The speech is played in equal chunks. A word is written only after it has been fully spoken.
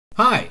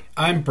Hi,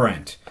 I'm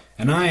Brent,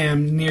 and I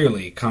am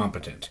Nearly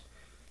Competent.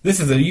 This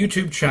is a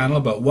YouTube channel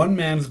about one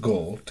man's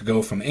goal to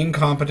go from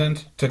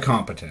incompetent to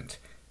competent.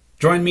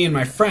 Join me and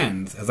my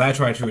friends as I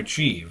try to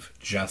achieve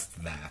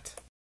just that.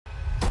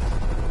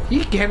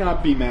 He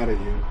cannot be mad at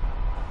you.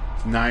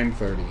 It's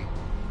 9:30.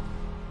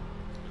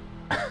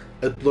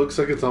 It looks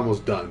like it's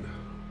almost done.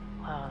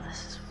 Wow,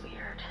 this is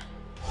weird.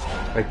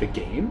 Like the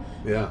game?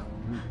 Yeah.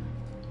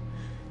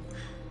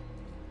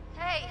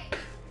 Hey,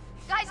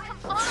 guys, come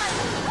on!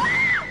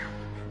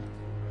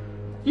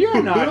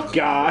 You're not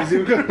God. He's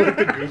even got like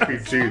the goofy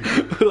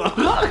teeth.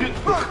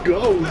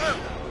 Go!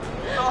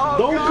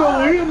 Don't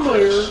go in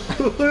there!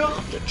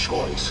 The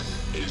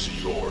choice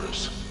is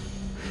yours.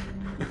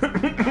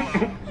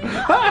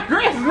 Ah,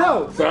 Chris,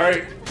 no!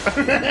 Sorry.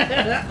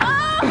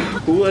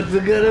 What's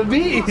it gonna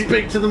be?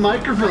 Speak to the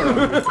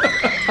microphone!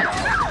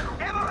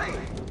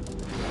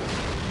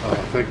 Oh,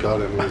 thank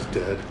God Emily's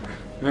dead.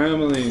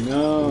 Emily,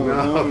 no.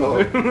 No!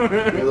 You're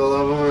the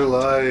love of my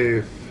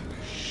life.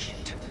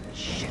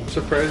 I'm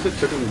surprised it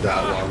took him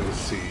that long to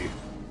see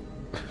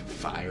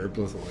Fire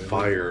plus oil.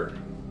 fire.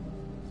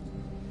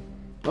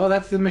 Oh,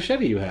 that's the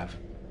machete you have.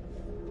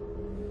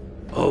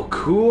 Oh,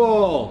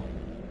 cool.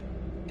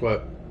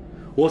 What?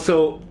 Well,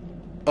 so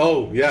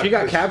Oh, yeah. she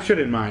got 'cause- captured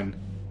in mine.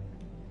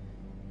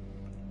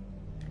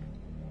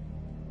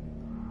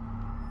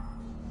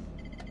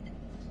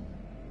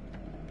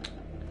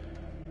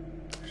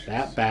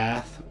 That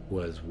bath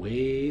was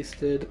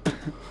wasted.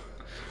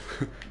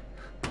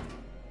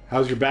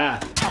 How's your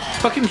bath?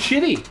 Fucking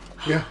shitty.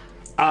 Yeah.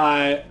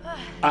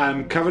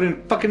 I'm covered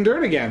in fucking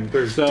dirt again.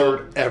 There's so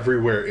dirt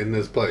everywhere in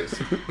this place.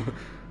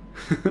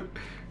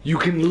 you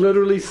can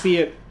literally see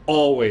it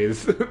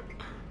always.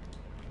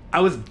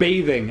 I was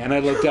bathing and I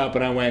looked up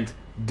and I went,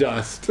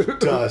 dust.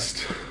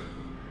 Dust.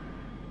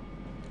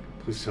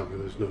 Please tell me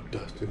there's no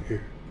dust in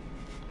here.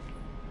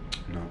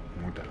 No,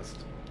 more dust.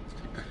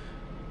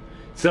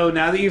 So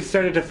now that you've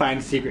started to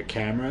find secret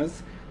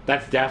cameras,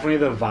 that's definitely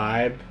the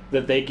vibe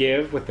that they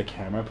give with the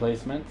camera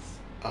placements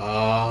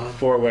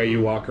for where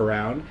you walk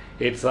around.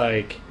 It's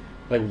like,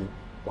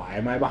 why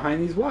am I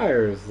behind these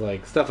wires?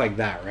 Like, stuff like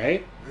that,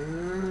 right?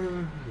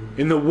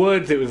 In the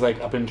woods, it was like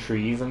up in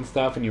trees and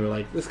stuff, and you were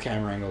like, this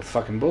camera angle is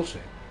fucking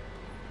bullshit.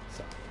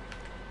 So.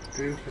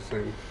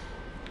 Interesting.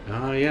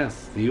 Ah,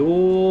 yes. The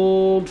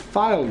old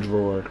file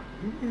drawer.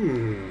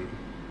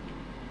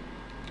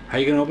 How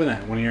you gonna open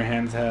that? One of your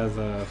hands has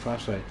a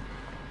flashlight.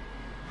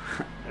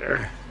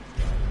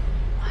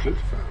 Who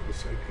found the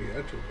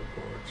psychiatric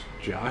reports?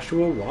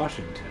 Joshua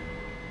Washington.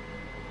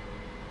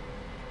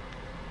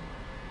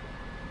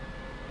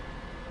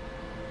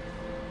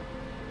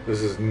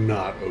 This is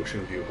not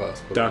Ocean View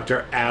Hospital.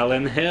 Dr.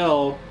 Alan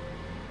Hill.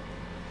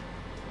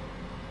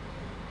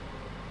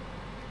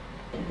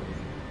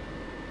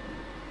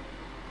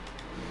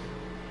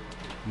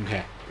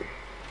 Okay.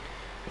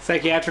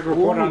 Psychiatric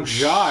report on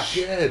Josh.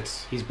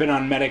 Shit. He's been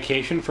on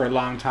medication for a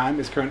long time.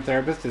 His current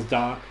therapist is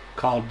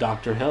called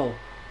Dr. Hill.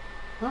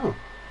 Oh.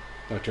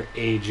 Dr.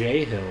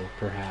 A.J. Hill,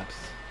 perhaps.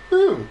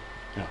 Hmm.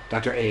 No,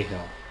 Dr. A.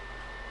 Hill.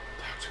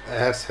 Dr.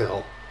 Ass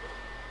Hill.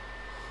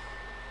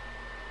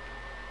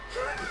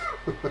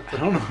 I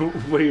don't know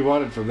what he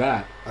wanted from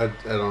that. I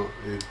don't.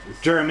 It's,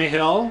 Jeremy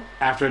Hill,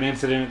 after an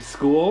incident at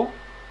school.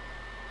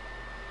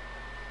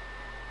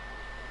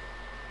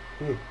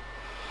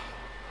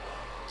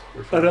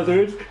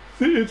 Another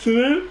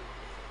incident.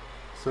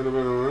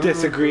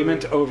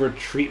 Disagreement over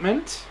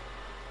treatment.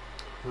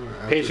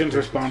 Patient's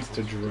response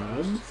to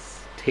drugs.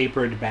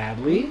 Tapered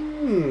badly.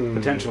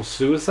 Potential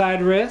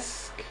suicide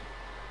risk.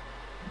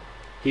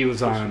 He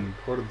was on...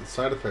 Reported the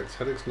side effects,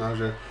 headaches,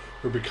 nausea,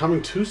 were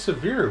becoming too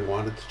severe and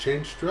wanted to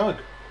change drug.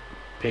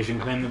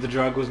 Patient claimed that the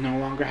drug was no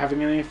longer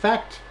having any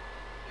effect.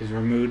 His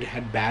mood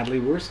had badly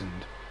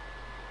worsened.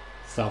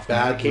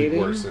 Self-medicating.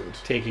 worsened.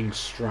 Taking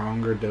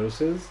stronger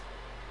doses.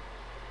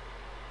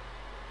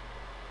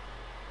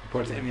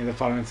 Reports any of the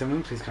following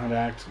symptoms, please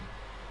contact.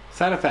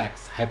 Side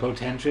effects: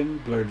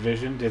 hypotension, blurred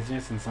vision,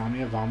 dizziness,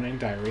 insomnia, vomiting,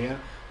 diarrhea,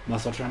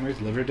 muscle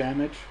tremors, liver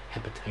damage,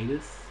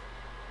 hepatitis.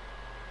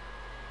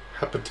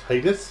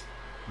 Hepatitis?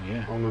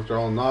 Yeah.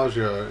 Withdrawal,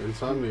 nausea,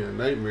 insomnia,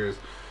 nightmares,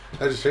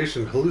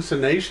 agitation,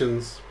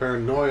 hallucinations,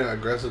 paranoia,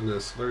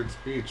 aggressiveness, slurred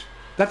speech.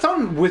 That's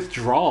on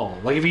withdrawal.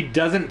 Like, if he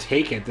doesn't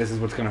take it, this is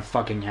what's gonna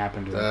fucking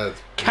happen to him.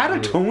 That's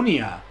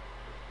Catatonia.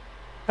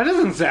 That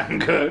doesn't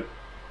sound good.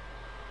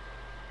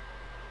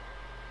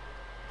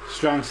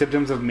 Strong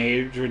symptoms of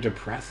major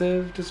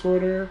depressive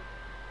disorder.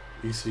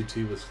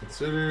 ECT was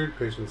considered.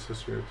 Patient's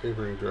history of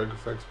tapering drug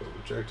effects but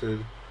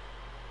rejected.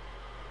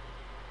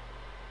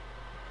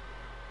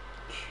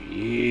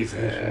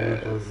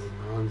 Jesus.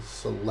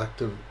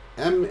 Non-selective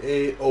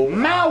MAO.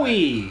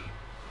 Maui!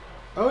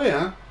 Oh,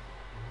 yeah.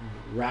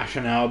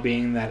 Rationale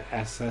being that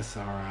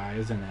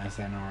SSRIs and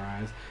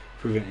SNRIs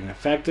proven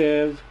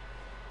ineffective.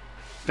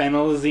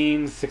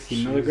 Phenylazine,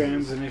 60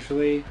 milligrams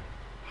initially.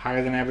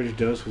 Higher than average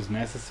dose was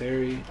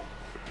necessary.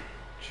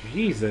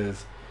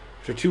 Jesus.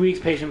 After 2 weeks,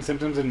 patient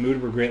symptoms and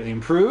mood were greatly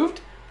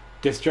improved.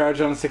 Discharged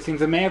on the 16th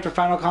of May after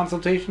final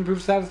consultation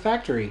proved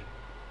satisfactory.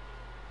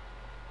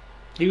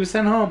 He was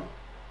sent home.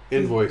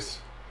 Invoice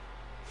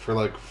for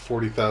like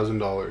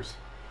 $40,000.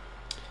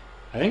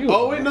 I think it was...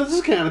 Oh, wait, no, this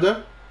is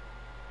Canada.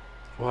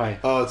 Why?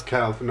 Oh, it's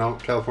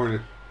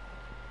California.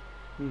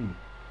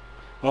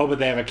 Oh, but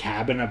they have a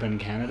cabin up in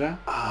Canada?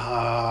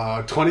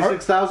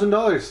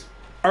 $26,000.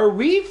 Are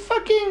we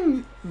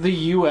fucking the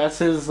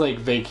U.S.'s, like,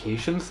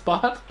 vacation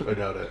spot? I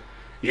doubt it.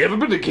 You ever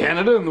been to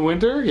Canada in the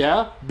winter?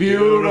 Yeah?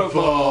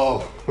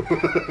 Beautiful.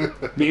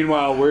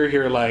 Meanwhile, we're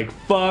here like,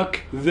 fuck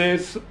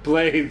this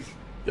place.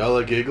 Y'all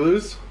like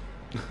igloos?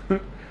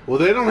 Well,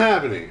 they don't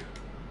have any.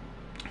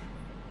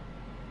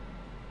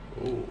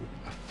 Oh.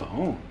 A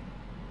phone.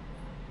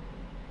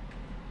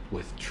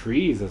 With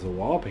trees as a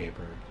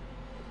wallpaper.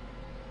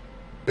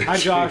 Hi,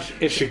 Josh.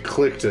 She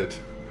clicked it.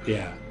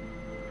 Yeah.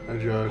 Hi,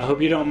 Josh. I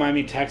hope you don't mind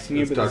me texting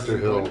you, It's but this Dr.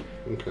 is Hill.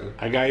 important. Okay.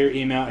 I got your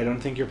email. I don't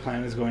think your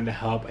plan is going to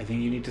help. I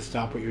think you need to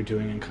stop what you're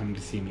doing and come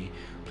to see me.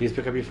 Please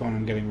pick up your phone.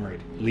 I'm getting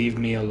worried. Leave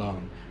me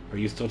alone. Are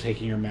you still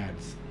taking your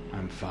meds?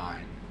 I'm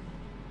fine.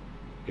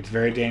 It's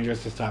very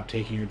dangerous to stop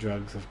taking your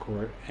drugs,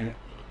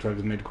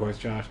 drugs mid-course,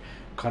 Josh.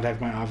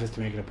 Contact my office to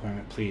make an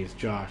appointment, please.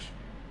 Josh,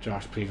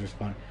 please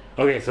respond.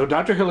 Okay, so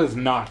Dr. Hill is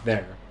not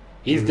there.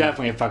 He's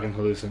definitely a fucking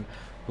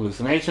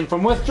hallucination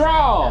from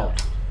withdrawal.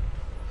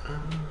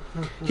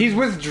 He's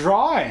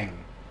withdrawing.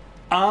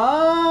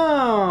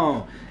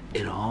 Oh,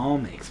 it all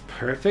makes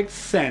perfect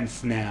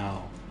sense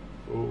now.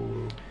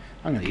 Oh.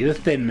 I'm gonna eat a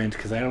Thin Mint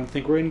because I don't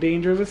think we're in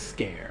danger of a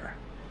scare.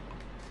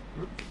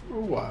 For a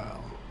while.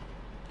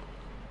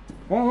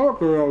 Oh,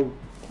 look, a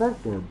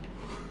corkboard.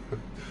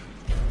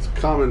 It's a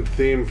common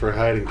theme for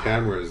hiding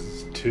cameras.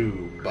 Is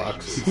 2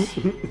 boxes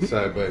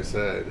side by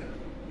side.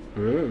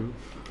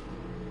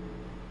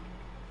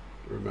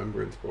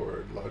 Remembrance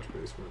board, lodge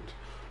basement.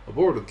 A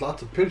board with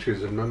lots of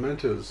pictures and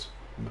mementos.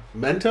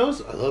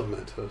 Mentos? I love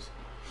Mentos.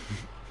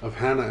 Of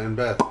Hannah and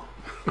Beth.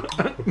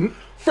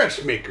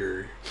 Fresh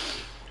maker.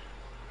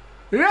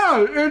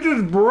 Yeah, it's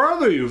his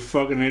brother, you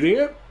fucking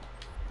idiot.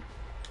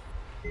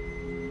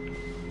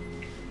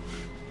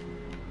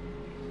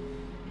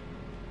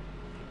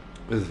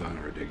 This is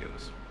fucking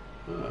ridiculous.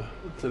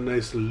 That's a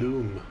nice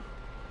loom.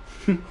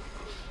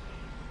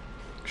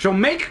 She'll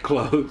make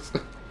clothes.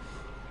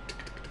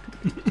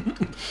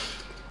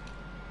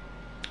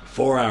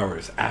 4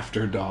 hours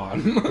after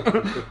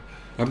dawn.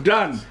 I'm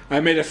done. I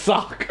made a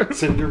sock.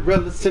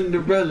 Cinderella.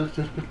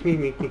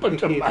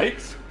 Bunch of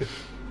lights.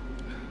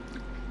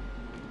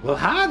 Well,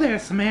 hi there,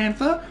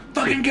 Samantha.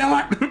 Fucking kill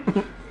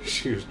her.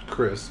 She used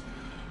Chris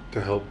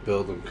to help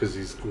build him because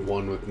he's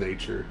one with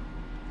nature.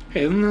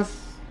 Hey, isn't this...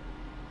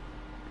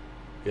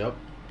 Yep.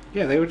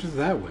 Yeah, they were just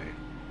that way.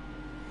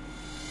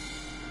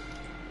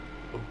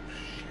 Oh,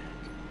 shit.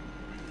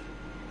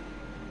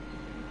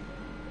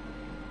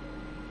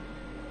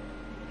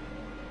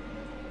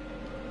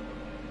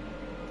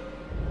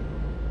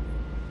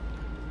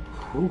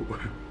 Ooh.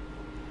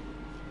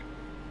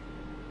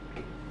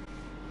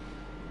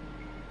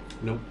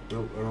 Nope, I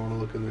don't want to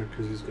look in there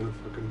because he's gonna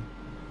fucking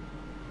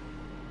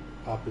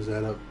pop his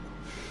head up.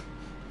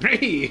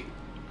 Hey!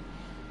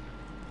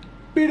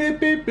 Beep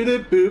beep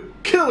beep boop.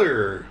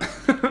 Killer!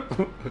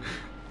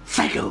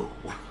 Psycho!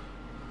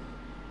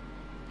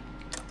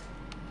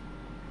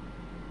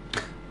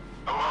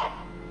 Hello,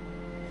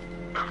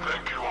 and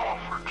thank you all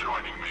for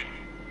joining me.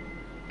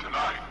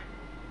 Tonight,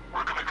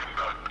 we're going to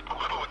conduct a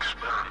little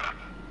experiment.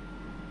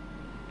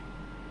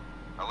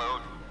 Hello,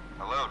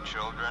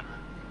 children.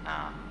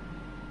 No,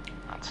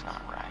 that's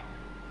not right.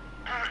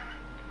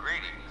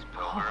 Greetings,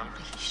 pilgrims.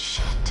 Holy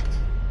shit.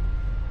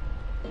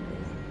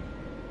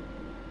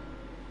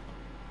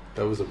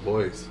 That was a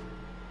voice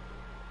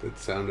that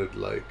sounded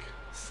like...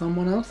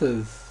 Someone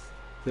else's.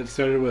 That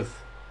started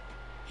with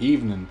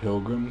Evening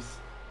Pilgrims.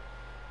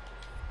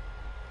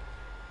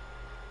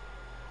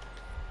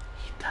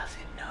 He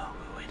doesn't know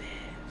who it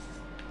is.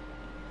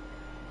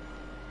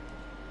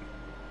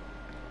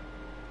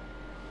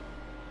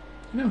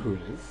 You know who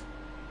it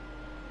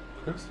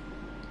Chris?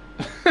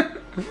 is.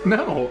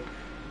 No.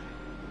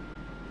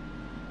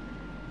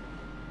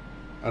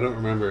 I don't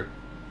remember.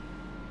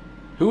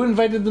 Who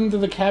invited them to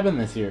the cabin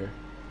this year?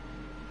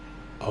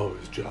 Oh, it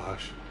was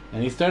Josh.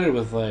 And he started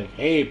with like,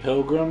 hey,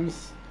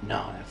 pilgrims.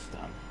 No, that's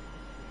dumb.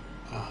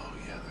 Oh,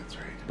 yeah, that's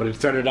right. But it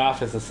started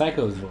off as a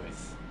psycho's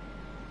voice.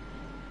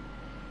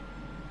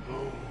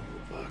 Oh,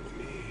 fuck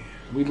me.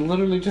 We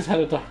literally just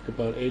had a talk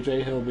about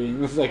AJ Hill being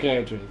the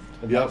psychiatrist.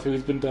 And Yep. that's who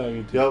he's been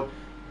talking to.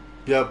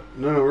 Yep.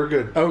 No, we're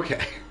good.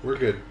 Okay. We're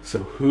good. So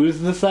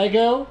who's the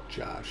psycho?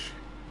 Josh.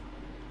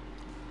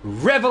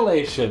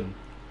 Revelation.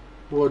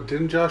 Well,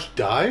 didn't Josh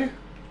die?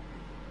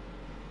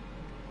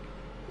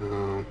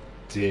 Oh,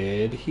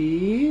 Did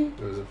he? it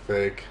was a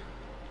fake.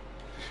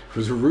 It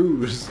was a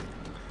ruse.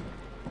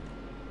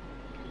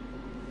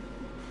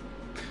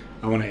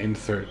 I want to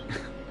insert.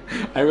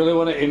 I really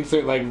want to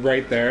insert, like,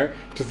 right there,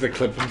 just a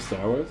clip from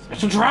Star Wars.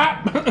 It's a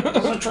trap!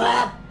 It's a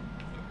trap!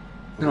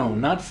 No,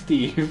 not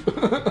Steve. It's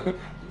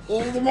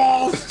the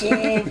best,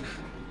 Steve!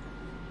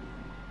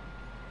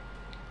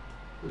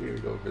 We're gonna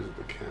go visit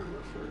the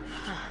camera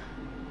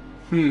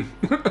first.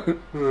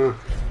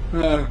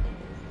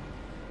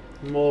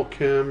 Mall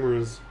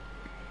cameras.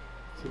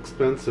 It's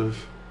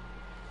expensive.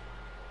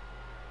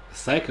 The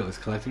psycho is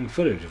collecting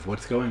footage of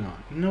what's going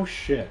on. No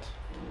shit.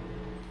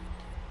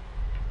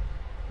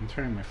 I'm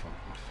turning my phone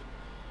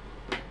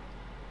off.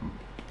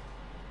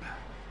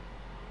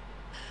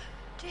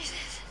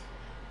 Jesus.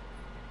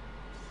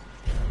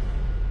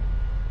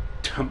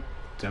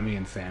 Dummy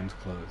and Sam's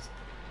clothes.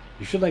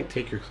 You should, like,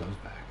 take your clothes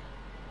back.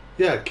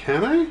 Yeah,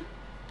 can I?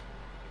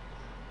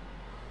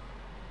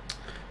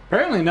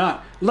 Apparently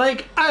not.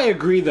 Like, I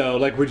agree, though.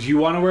 Like, would you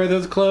want to wear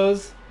those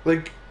clothes?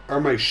 Like,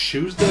 are my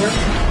shoes there?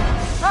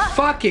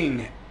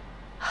 Fucking...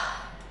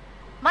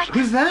 Mike,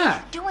 Who's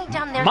that? what are you doing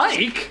down there?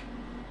 Mike?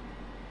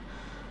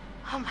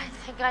 Oh my,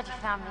 thank God you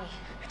found me.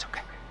 It's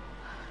okay.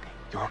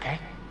 You okay?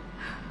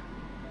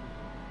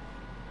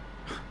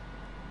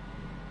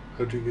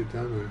 How'd you get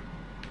down there?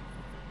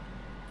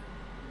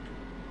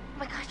 Oh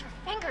my God, your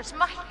fingers,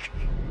 Mike.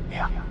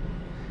 Yeah.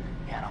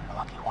 Yeah, and I'm the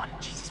lucky one.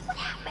 Jesus, what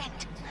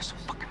happened? There's some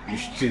fucking You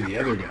should see the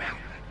other guy.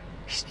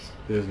 He's,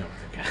 There's no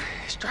other guy.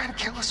 he's trying to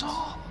kill us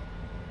all.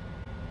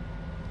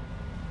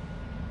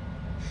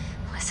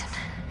 Listen,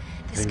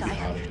 this guy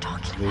who you're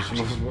talking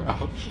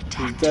about, he He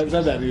attacked said me.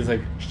 that. He's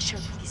like, He showed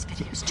me these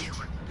videos too.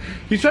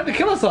 he's trying to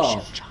kill us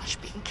all. Showed Josh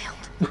being killed.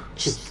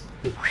 Just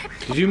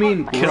ripped Did you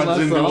mean apart. kill Runs us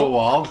into a all?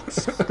 wall. And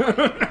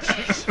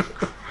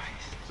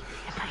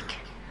Mike,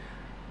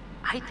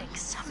 I think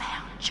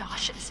somehow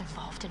Josh is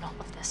involved in all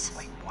of this.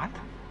 Wait, what?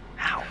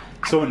 How?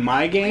 So in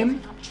my I'm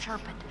game, not sure,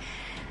 but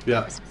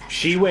Yeah.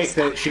 she wakes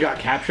up. She got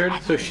captured,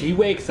 so she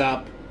wakes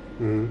up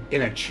in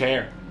a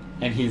chair,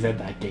 and he's at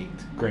that gate.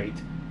 Great,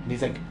 and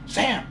he's like,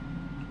 Sam,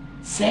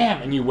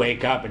 Sam, and you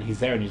wake up, and he's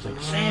there, and he's like,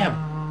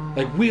 Sam,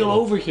 like wheel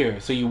over here.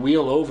 So you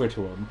wheel over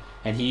to him,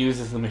 and he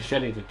uses the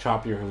machete to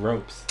chop your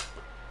ropes.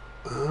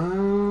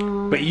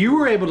 But you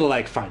were able to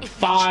like find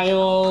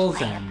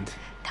files and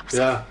that was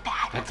Yeah. a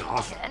bad That's idea,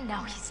 awesome. and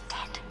now he's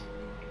dead.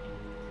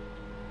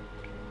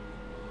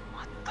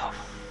 What the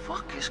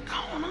fuck is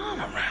going on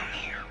around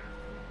here?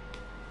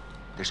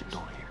 There's a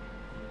door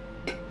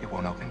here. It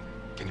won't open.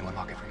 Can you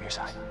unlock it from your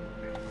side?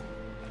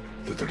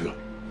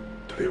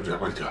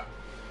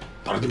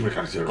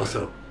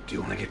 Also, do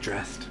you want to get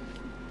dressed?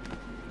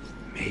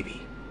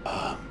 Maybe.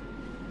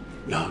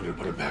 No, I'm gonna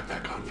put a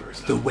backpack on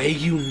first. The way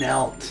you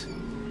knelt,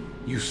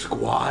 you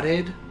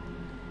squatted,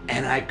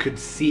 and I could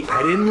see.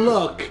 I didn't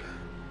look.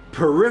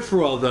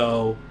 Peripheral,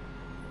 though,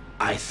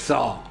 I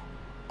saw.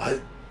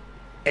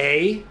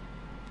 A,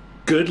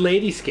 good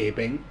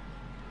ladyscaping.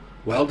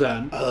 Well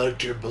done. I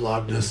liked your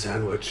bologna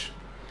sandwich.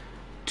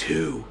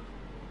 2,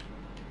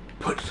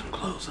 put some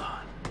clothes on.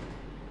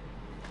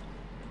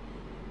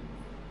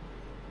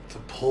 It's a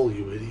pole,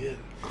 you idiot.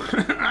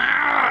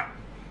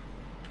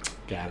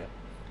 Got it.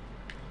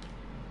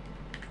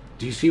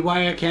 Do you see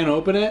why I can't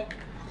open it?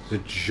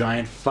 There's a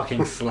giant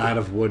fucking slat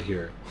of wood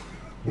here.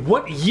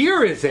 What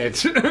year is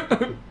it?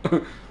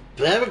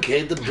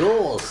 Barricade the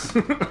doors.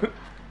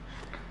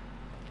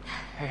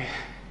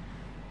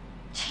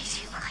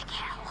 Jeez, you look like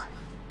hell.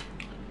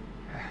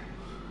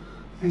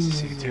 Nice to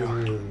see you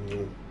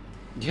too.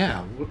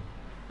 Yeah.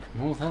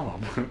 What was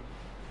that?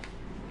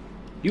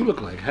 You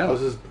look like hell.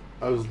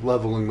 I was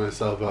leveling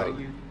myself What out. are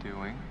you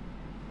doing?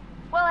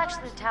 Well,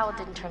 actually, the towel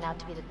didn't turn out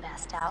to be the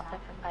best outfit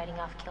for fighting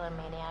off killer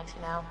maniacs,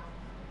 you know.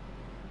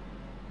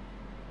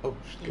 Oh,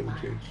 she's getting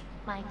changed.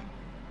 Mike,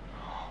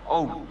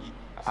 Oh,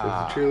 Save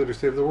the cheerleader,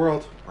 save the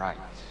world. right.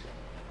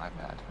 My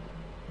bad.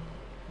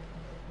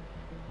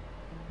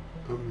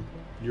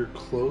 Your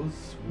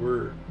clothes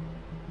were...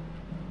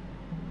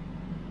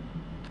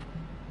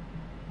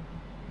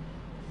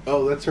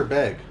 Oh, that's her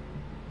bag.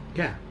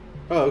 Yeah.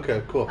 Oh,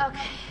 okay, cool. okay. Let's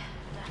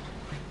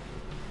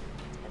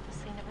get this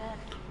thing to bed.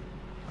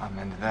 I'm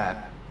into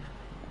that.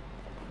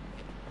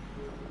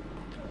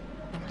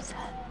 What's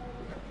that?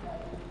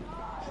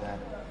 Is that?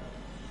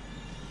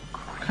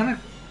 What kind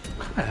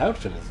of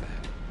outfit is that?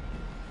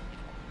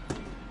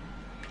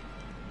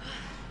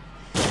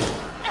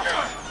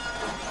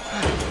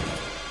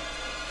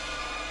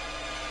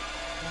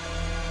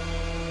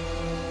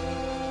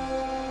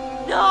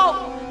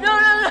 No! No,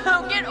 no,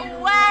 no! Get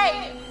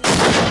away!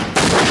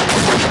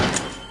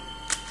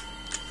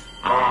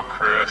 Oh,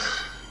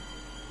 Chris.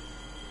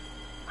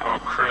 Oh,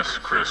 Chris.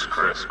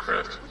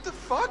 What the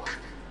fuck?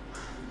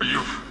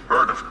 You've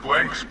heard of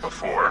blanks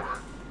before.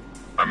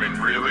 I mean,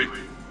 really?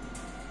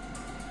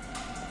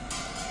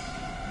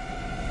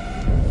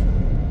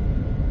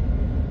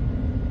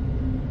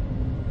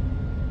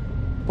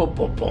 Boom,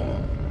 boom,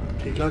 boom.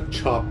 He got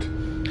chopped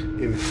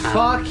in half.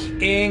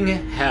 Fucking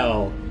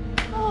hell.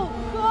 Oh,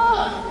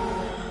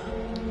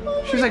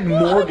 God! She's like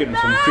Morgan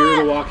from Fear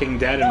the Walking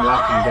Dead and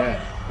Walking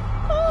Dead.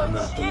 I'm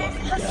not the one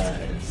who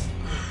Guys.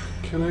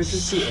 Can I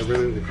just do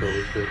everything to kill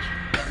this bitch?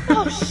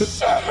 Oh,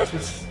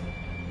 shit!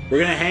 We're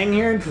gonna hang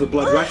here until the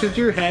blood rushes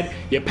to your head,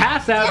 you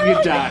pass out,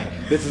 you die.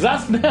 This is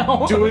us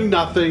now. Doing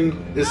nothing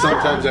is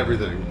sometimes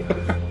everything.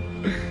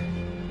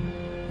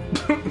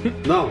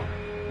 No.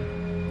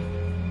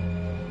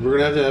 We're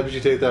gonna have to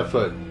amputate that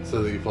foot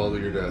so that you fall to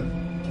your death.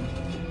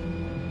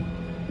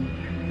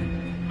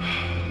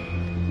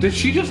 Did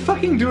she just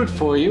fucking do it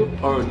for you,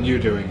 or you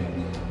doing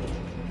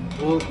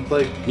it? Well,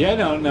 like, Yeah,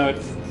 no,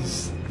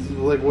 it's...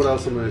 like what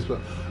else am I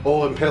supposed?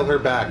 Oh, impale her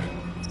back.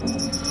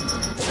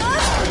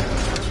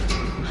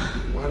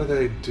 Why did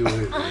I do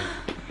anything?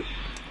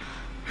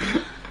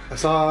 I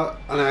saw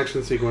an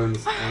action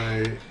sequence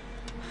and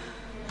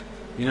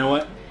You know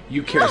what?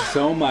 You care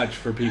so much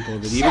for people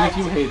that even if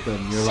you hate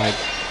them, you're like...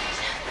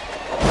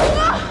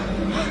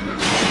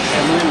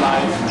 Emily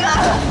lies.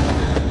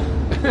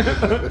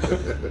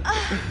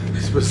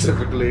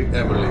 specifically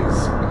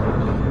Emily's.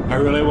 I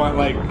really want,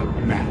 like,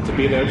 Matt to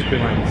be there to be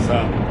like, what's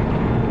up?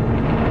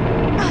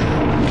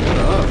 Shut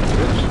up,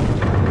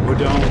 bitch. Or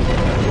don't.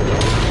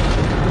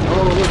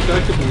 Oh, look,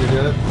 that could be your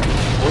dad.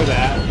 Or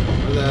that.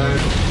 Or that.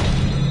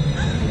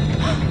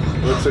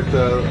 Looks like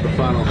the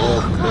final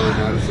hole for Billy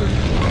Madison.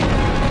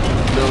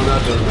 No,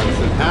 not Billy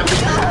Madison. Happy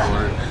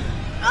Gilmore.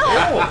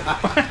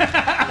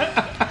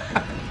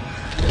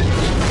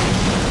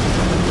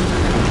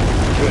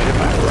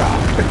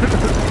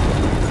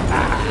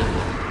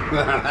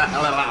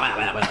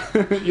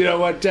 You know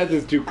what? Death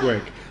is too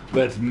quick.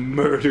 Let's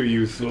murder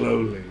you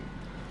slowly.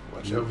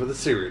 Watch out for the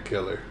serial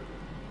killer.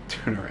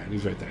 Turn around.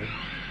 He's right there.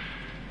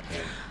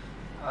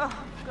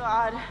 Oh,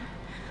 God. What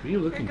are you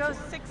looking Here goes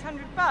for?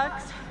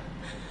 $600.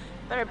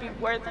 Better be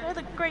worth it. I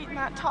look great in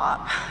that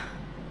top.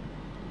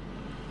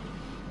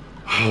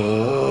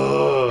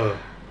 Oh,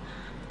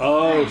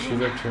 she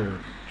ripped her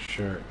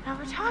shirt. Now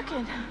we're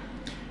talking.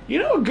 You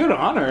know, a good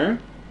honor.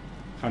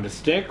 Found a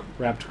stick,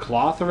 wrapped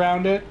cloth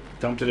around it,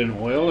 dumped it in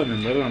oil, and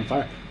then lit it on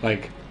fire.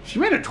 Like, she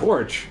made a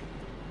torch.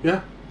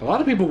 Yeah. A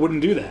lot of people wouldn't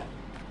do that.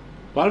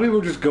 A lot of people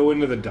would just go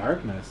into the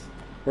darkness.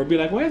 Or be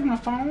like, where's my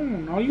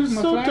phone? I'll use It's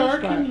my so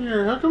flashlight. dark in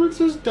here. How come it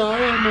says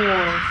die on the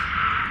walls?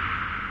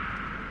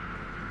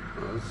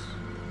 Oh, that's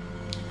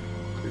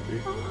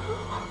creepy.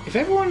 If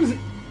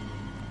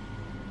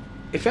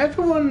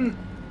everyone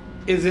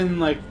is in,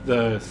 like,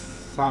 the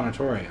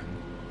sanatorium,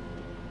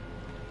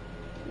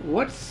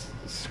 what's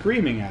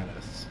screaming at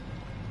us?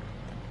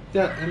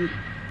 Yeah, and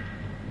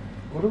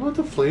what about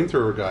the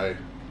flamethrower guy?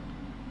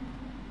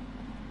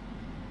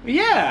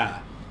 Yeah!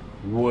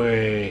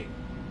 Wait.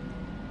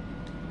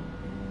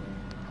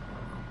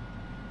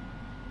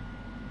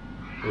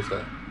 What's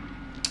that?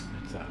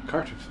 It's a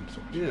cartridge of some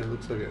sort. Yeah, it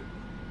looks like it.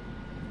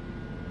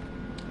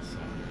 So.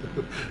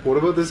 What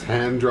about this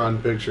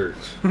hand-drawn picture?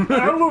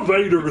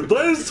 Elevator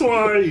this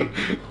way!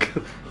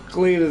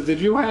 Cletus, did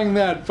you hang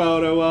that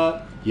photo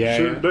up? Yeah.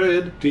 Sure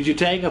did. Did you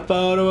take a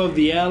photo of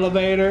the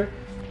elevator?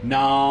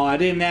 No, I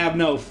didn't have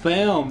no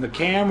film. The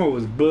camera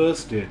was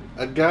busted.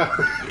 A guy...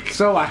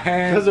 So I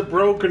hand... Because it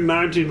broke in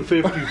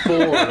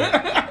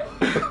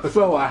 1954.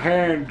 So I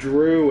hand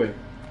drew it.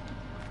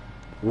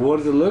 What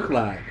does it look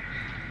like?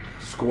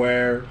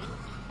 Square,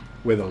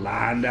 with a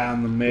line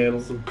down the middle,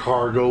 Some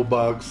cargo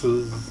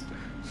boxes.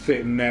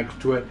 sitting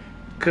next to it.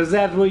 Because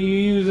that's what you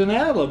use an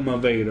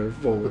elevator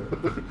for.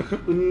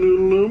 An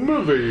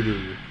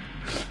illuminator.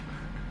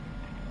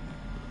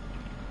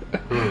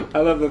 I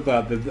love the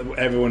thought that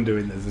everyone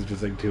doing this is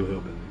just like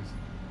two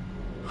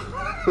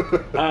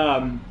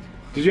hillbillies.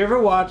 Did you ever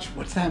watch,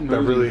 what's that movie?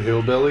 Beverly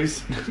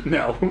Hillbillies?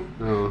 No.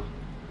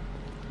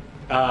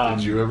 Oh.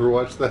 Did Did you ever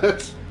watch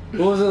that?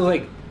 What was it,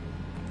 like,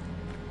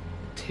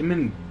 Tim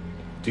and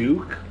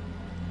Duke?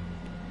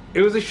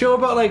 It was a show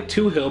about, like,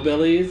 two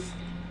hillbillies,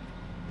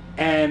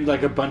 and,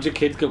 like, a bunch of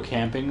kids go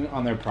camping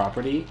on their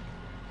property,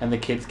 and the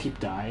kids keep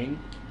dying,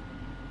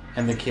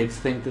 and the kids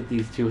think that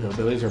these two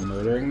hillbillies are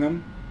murdering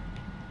them.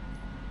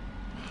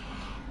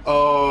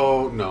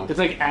 Oh, no. It's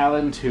like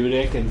Alan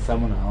Tudyk and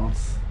someone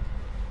else.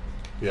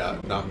 Yeah,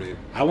 not me.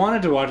 I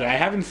wanted to watch it. I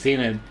haven't seen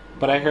it,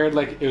 but I heard,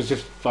 like, it was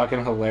just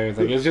fucking hilarious.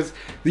 Like, it was just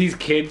these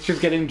kids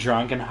just getting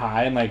drunk and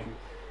high and, like,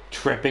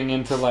 tripping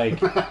into, like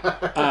wood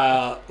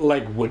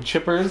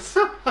chippers.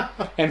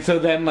 And so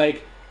then,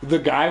 like, the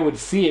guy would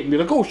see it and be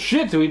like, oh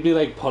shit, so he'd be,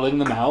 like, pulling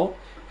them out.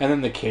 And then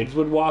the kids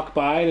would walk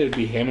by and it'd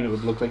be him and it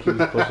would look like he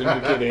was pushing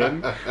the kid in.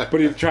 But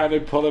he's trying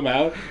to pull them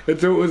out. And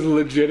so it was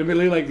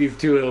legitimately, like, these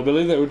two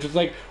hillbillies that were just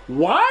like,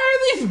 why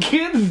are these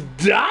kids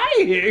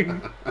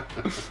dying?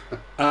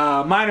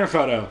 Minor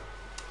photo.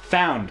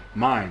 Found.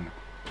 Mine.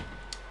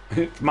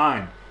 It's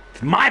mine.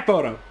 It's my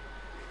photo.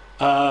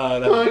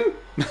 A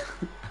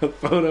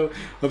photo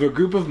of a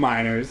group of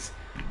miners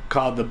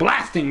called the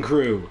Blasting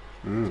Crew.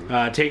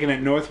 Taken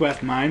at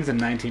Northwest Mines in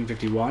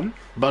 1951.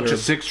 Bunch of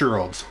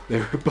 6-year-olds. They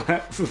were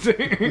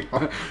blasting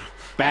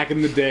back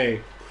in the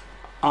day.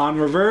 On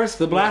reverse,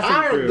 the Blasting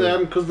Hired Crew.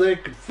 them because they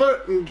could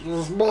fit into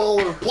the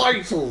smaller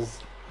places.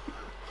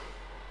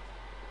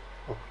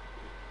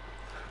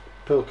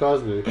 Bill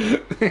Cosby.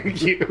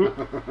 Thank you.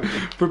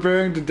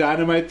 Preparing to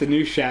dynamite the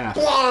new shaft.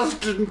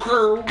 Blasting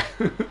Crew.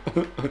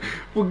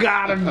 We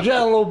got a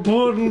Jello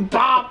pudding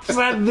pops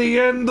at the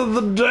end of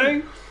the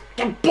day.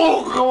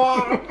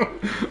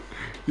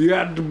 You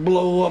had to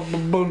blow up a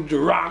bunch of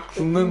rocks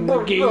and then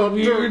they gave you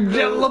your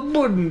Jello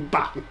pudding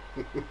pop.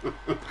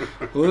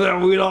 Well,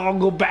 then we'd all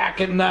go back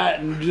at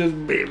night and just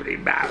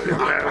bibbity bobbity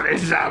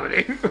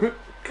bobbity.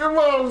 Come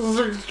on,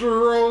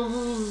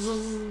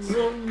 6-year-olds.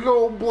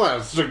 Go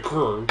plastic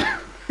crew.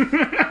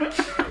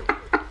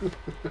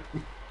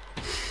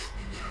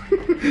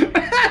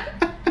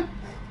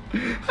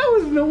 How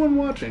is no one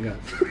watching us?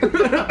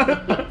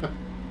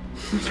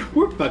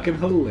 We're fucking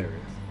hilarious.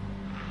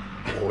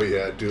 Oh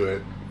yeah, do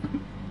it.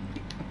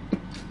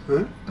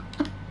 Huh?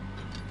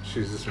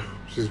 She's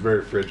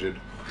very frigid.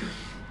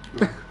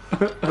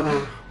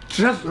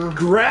 Just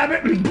grab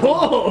it and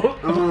pull.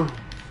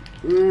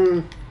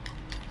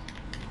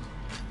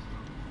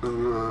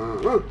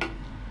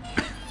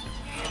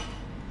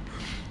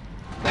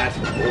 That's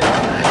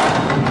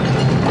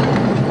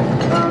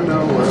I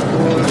know what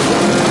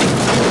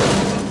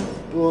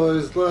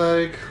boys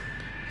like.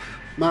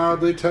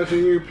 Mildly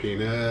touching your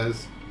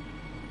penis.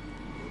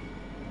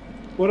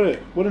 what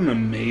an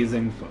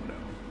amazing photo.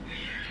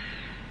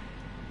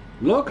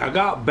 Look, I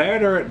got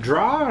better at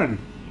drawing.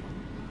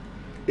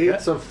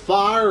 It's a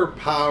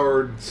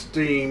fire-powered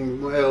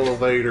steam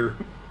elevator.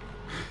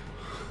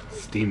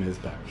 Steam is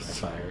powered by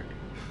fire.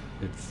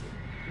 It's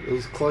It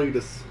was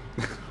Cletus.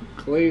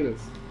 Cletus.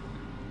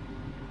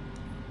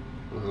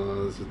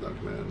 This is not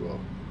gonna end well.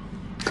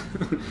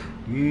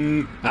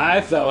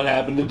 I saw what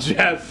happened to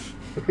Jess.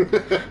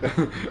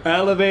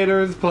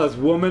 Elevators plus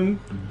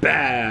woman,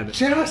 bad.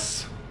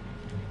 Jess!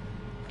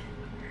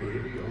 Oh,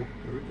 here we go.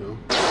 Here we go.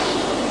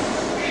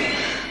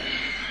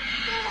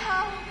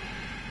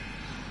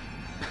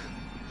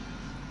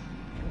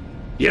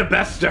 You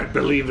best start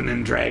believing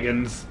in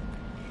dragons.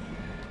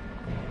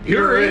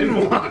 You're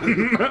in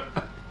one.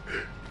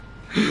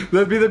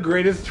 That'd be the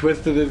greatest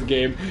twist of this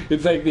game.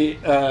 It's like the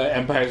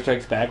Empire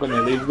Strikes Back when they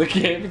leave the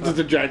game. It's just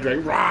a giant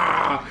dragon.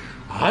 Rah!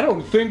 I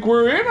don't think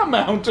we're in a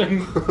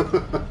mountain.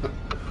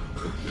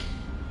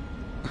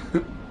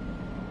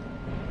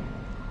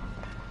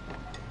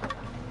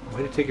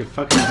 Way to take your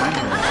fucking time.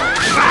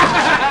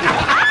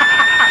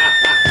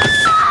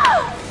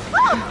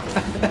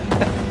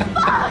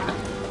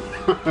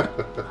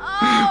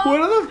 What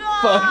are the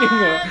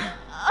fucking...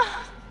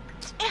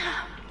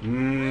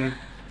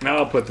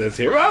 I'll put this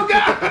here. Oh,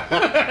 God!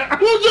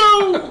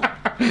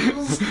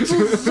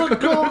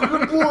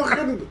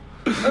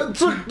 I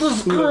took the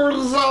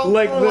screws out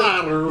like the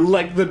ladder.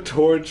 like the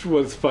torch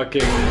was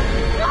fucking...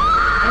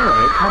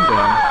 Alright, calm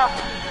down.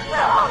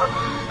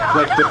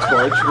 Like the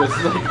torch was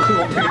like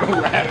holding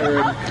a ladder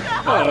and...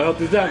 Oh, I hope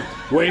this down.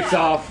 Weights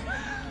off.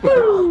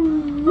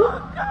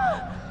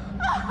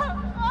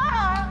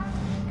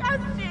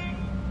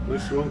 At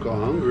least you won't go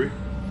hungry.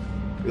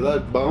 You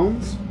like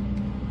bones?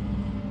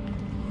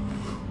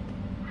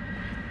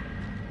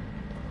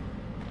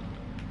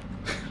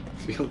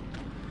 Feel...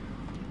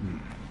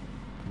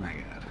 My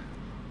God.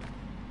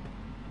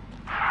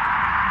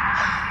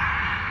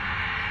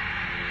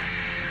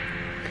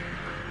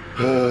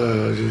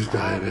 Just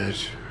die,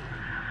 bitch.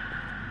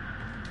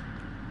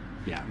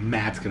 Yeah,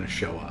 Matt's gonna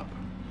show up.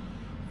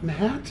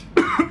 Matt?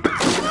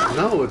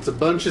 No, it's a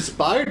bunch of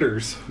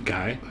spiders.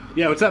 Guy.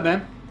 Yeah, what's up,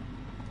 man?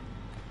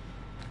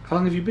 How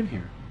long have you been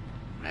here?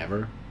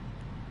 Never.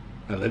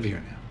 I live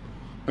here now.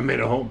 I made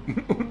a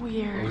home. Oh,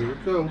 Weird. here we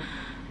go.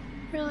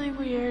 Really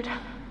weird.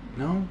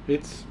 No,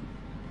 it's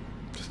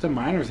just a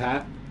miner's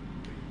hat.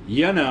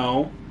 You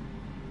know,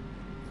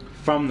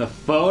 from the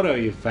photo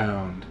you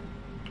found.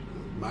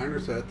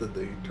 Miner's hat that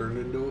they turned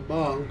into a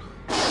bong.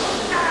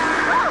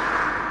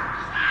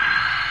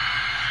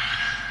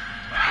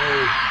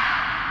 Oh.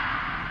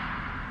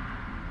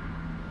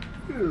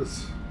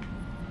 Yes.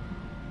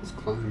 Let's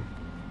climb.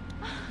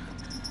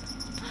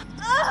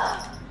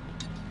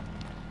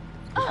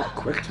 Those were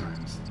quick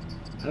times.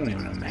 I don't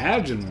even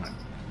imagine what.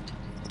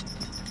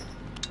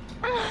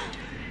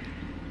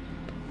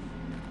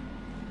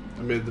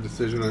 I made the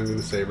decision I'm going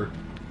to save her.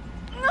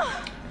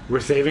 We're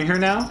saving her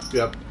now?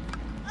 Yep.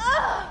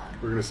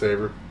 We're going to save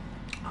her.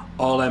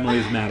 All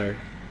Emily's matter.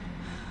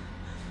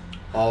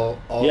 All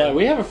Yeah,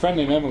 we have a friend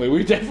named Emily.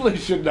 We definitely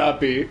should not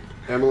be.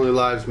 Emily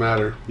lives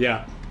matter.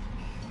 Yeah.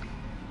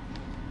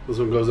 This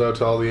one goes out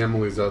to all the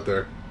Emilys out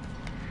there.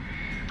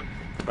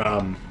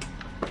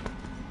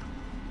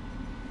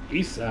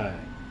 East side.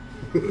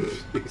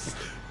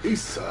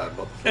 East side,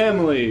 motherfucker.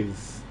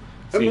 Emily's.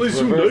 See, Emily's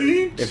it's reversed.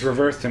 Unite? It's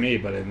reversed to me,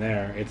 but in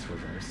there, it's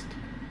reversed.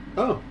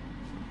 Oh.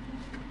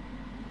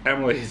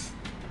 Emily's.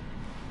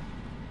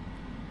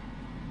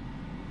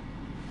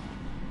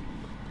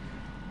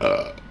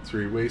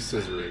 Three-way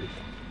scissoring.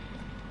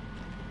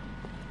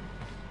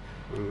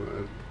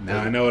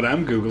 Now I know what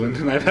I'm Googling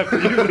tonight after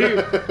you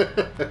leave.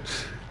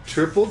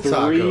 Triple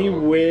taco.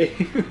 Three-way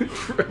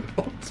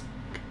triple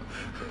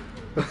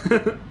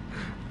taco.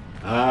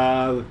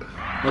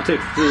 I'll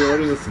take 3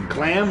 orders of some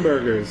clam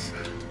burgers.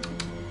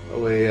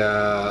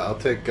 I'll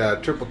take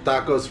triple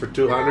tacos for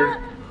 200.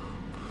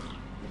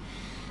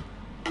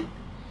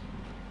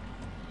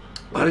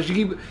 Why did you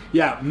keep...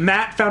 Yeah,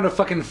 Matt found a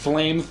fucking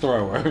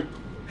flamethrower.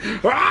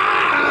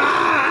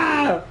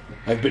 Ah!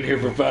 I've been here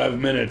for 5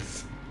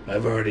 minutes.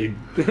 I've already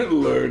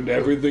learned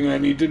everything I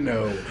need to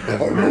know.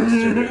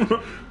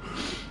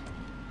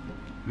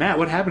 Matt,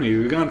 what happened to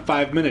you? You're gone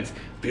 5 minutes.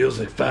 Feels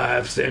like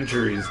 5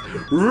 centuries.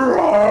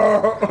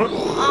 On,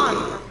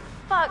 for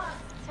fuck's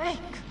sake.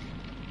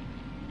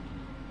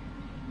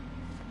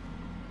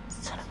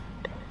 Son of a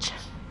bitch.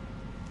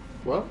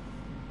 Well,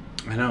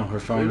 I know, her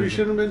phone maybe you is...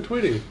 shouldn't have been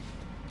tweeting.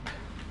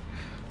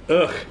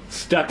 Ugh,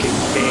 stuck in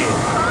cave.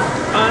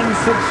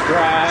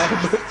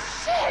 Unsubscribe.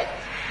 Shit!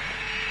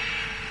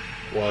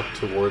 Walk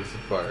towards the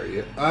fire.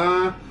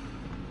 Yeah.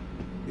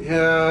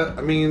 Yeah,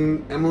 I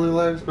mean, Emily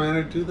Lives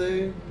Matter, do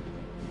they?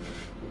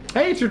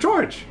 Hey, it's your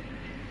torch.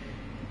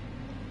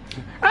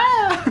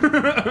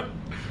 Ah!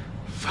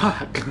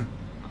 Fuck.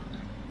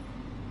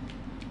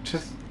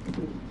 Just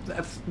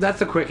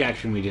that's a quick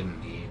action we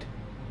didn't need.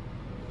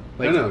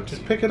 I know,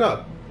 just pick it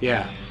up.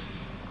 Yeah.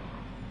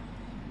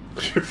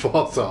 She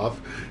falls off.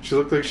 She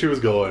looked like she was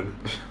going.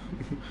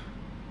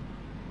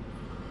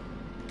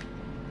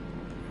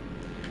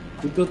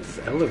 Who built this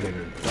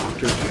elevator?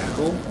 Dr.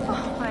 Jekyll?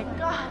 Oh my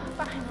god,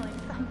 finally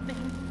something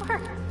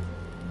works.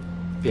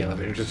 The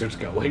elevator just starts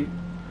going.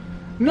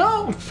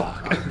 No!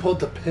 Fuck. I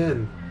pulled the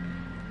pin.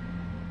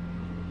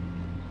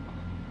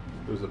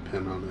 There's a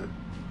pin on it.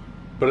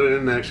 But I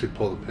didn't actually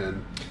pull the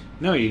pin.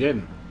 No, you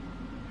didn't.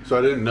 So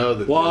I didn't know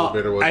that the Well,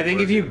 elevator wasn't I think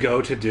if working. you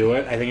go to do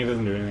it, I think it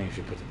doesn't do anything if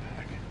you put it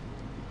back.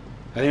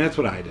 I think that's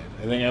what I did.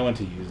 I think I went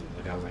to use it.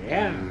 Like, I was like,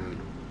 yeah.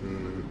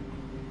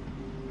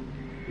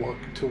 Walk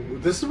to...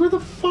 This is where the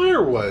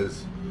fire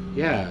was.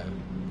 Yeah.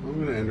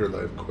 I'm gonna end her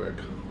life quick.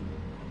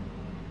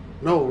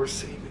 No, we're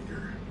saving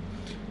her.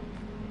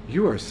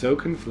 You are so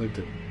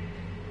conflicted. Are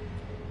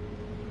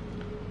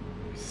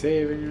we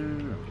saving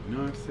her? Are we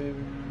not saving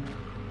her?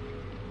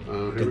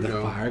 Here Did we the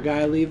go. fire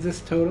guy leave this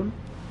totem?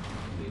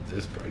 Leave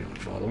this, probably don't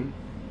follow him.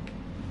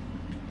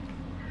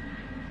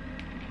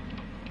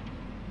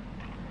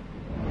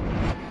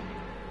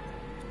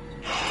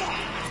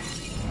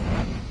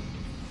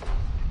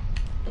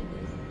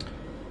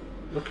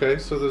 Okay,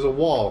 so there's a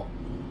wall.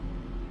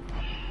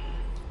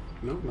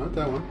 No, not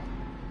that one.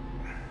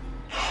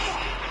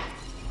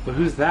 But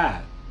who's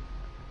that?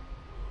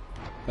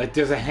 Like,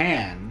 there's a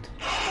hand,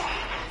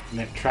 and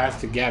it tries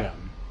to get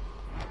him.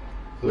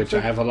 Which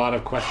I have a lot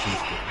of questions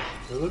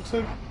for. It looks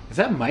like... Is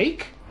that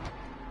Mike?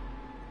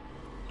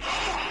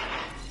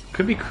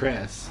 Could be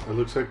Chris. It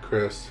looks like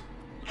Chris.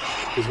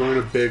 He's wearing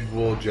a big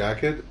wool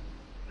jacket.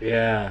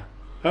 Yeah.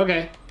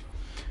 Okay.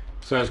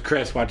 So as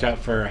Chris, watch out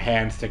for a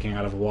hand sticking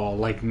out of a wall,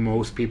 like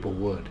most people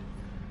would.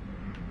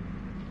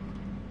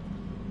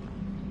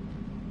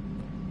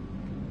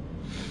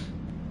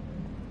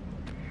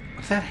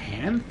 What's that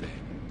hand thing?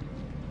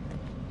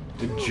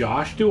 Did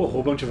Josh do a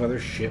whole bunch of other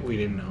shit we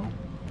didn't know?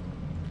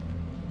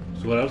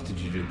 So what else did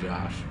you do,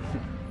 Josh?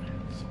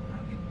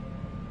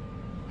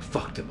 I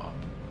fucked him up.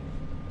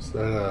 Is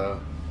that a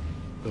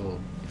Little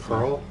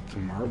pearl? It's a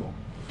marble.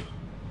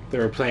 They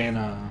were playing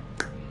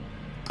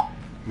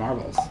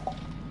marbles.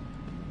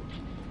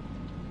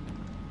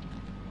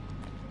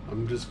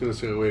 I'm just gonna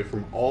stay away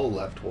from all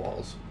left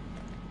walls.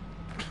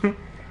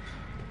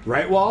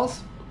 Right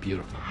walls?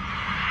 Beautiful.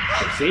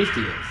 Where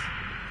safety is.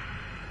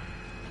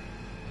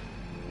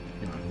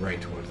 You know, right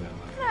towards that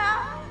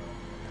left.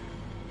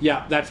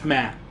 Yeah, that's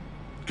Matt.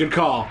 Good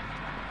call.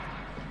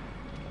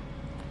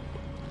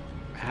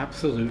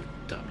 Absolute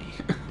dummy.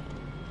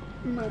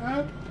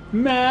 Matt?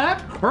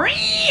 Matt?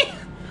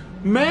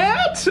 Matt?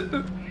 Matt?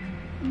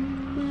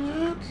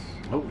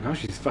 Oh, now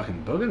she's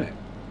fucking booging it.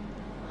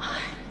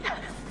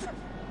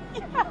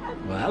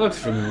 Well, that looks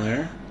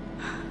familiar.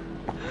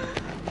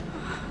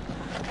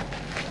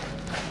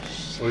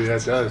 Oh, yeah,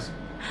 it does.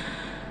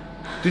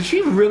 Did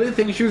she really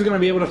think she was gonna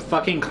be able to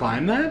fucking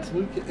climb that?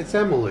 Look, it's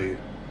Emily.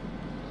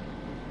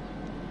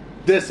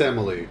 This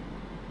Emily.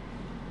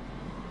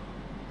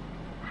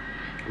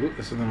 Ooh,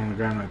 there's something on the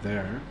ground right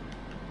there.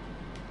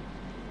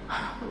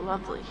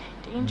 Lovely.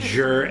 Dangerous.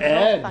 Jur No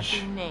Edge.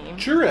 fucking name.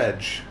 Your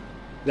edge.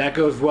 That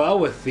goes well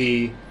with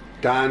the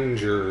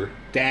Danger.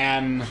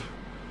 Dan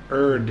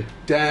Erd.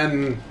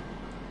 Dan.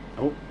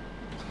 Oh,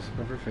 close up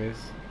of her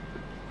face.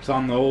 It's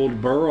on the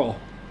old burl.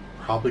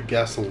 Probably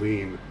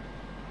gasoline.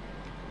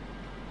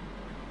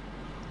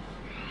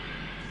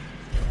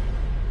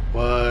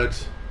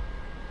 What?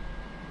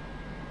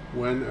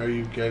 When are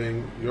you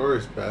getting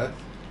yours, Beth?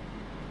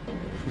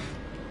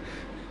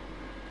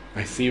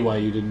 I see why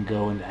you didn't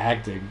go into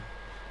acting.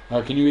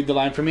 Can you read the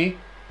line for me?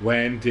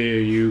 When do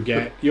you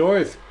get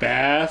yours,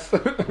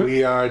 Beth?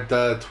 We are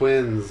the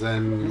twins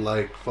and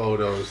like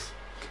photos.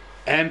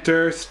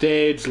 Enter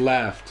stage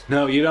left.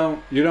 No, you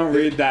don't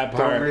read that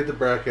part. Don't read the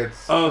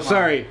brackets. Oh, Come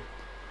sorry.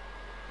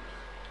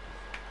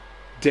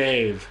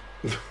 Dave.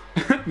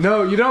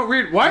 No, you don't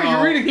read. Why are No.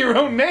 you reading your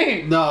own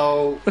name?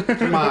 No,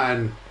 come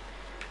on.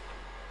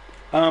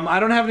 I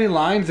don't have any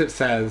lines that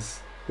says.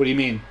 What do you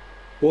mean?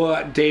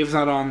 Well, Dave's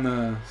not on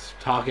the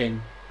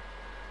talking.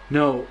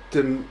 No.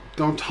 Then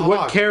don't talk.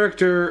 What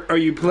character are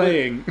you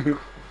playing?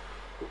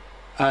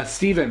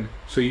 Steven.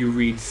 So you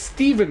read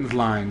Steven's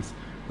lines.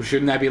 Well,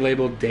 shouldn't that be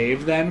labeled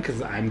Dave then?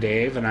 Because I'm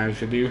Dave and I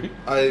should do.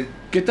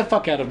 Get the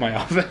fuck out of my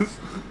office.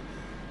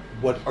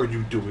 What are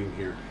you doing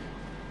here?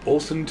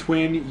 Olsen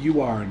twin,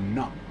 you are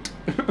not.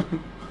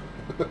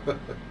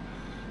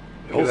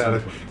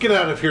 Get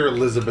out of here,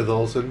 Elizabeth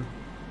Olsen.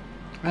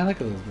 I like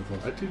Elizabeth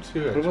Olsen. I do too,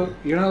 What actually. about,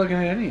 you're not looking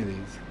at any of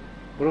these.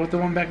 What about the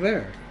one back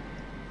there?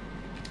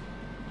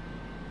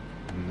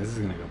 This is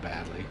gonna go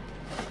badly.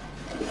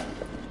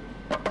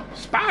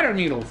 Spider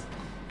needles!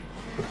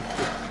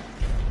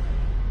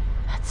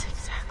 That's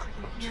exactly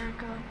a year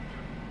ago.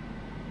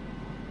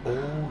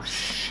 Oh,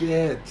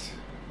 shit.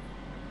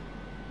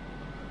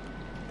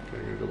 Okay,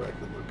 I'm gonna go back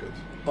and look at...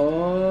 Oh.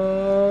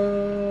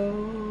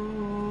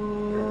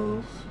 There it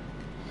is.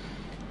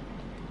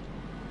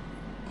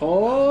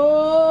 Oh.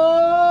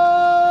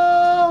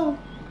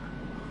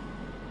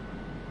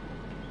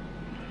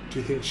 Do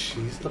you think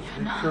she's the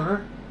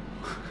flamethrower?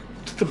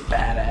 Just a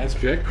badass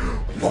chick.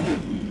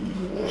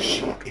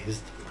 She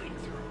is the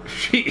flamethrower.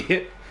 She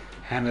hit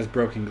Hannah's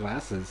broken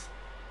glasses,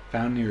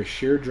 found near a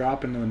sheer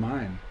drop into the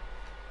mine.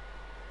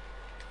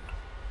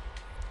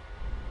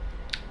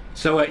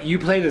 So you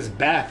played as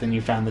Beth, and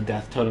you found the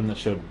death totem that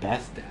showed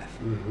Beth's death,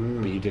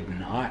 but you did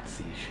not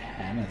see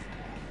Hannah's death.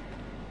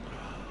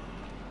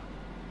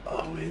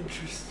 Oh,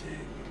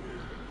 interesting.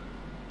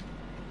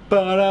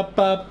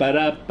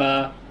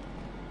 Ba-da-ba-ba-da-ba.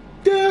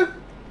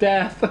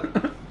 Death.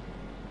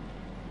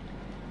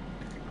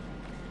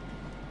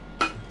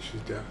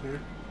 She's down there.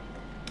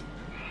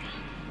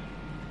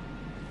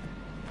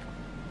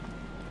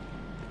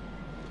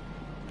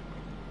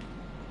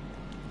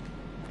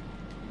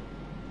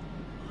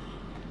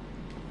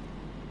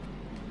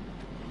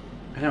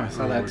 I know, I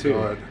saw that my too.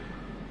 God.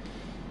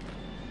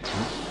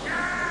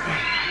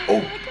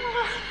 Oh,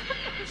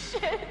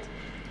 shit.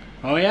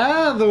 Oh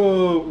yeah, the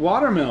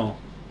watermill.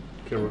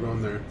 Okay, we're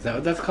going there. Is that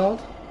what that's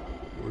called?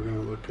 We're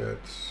gonna look at...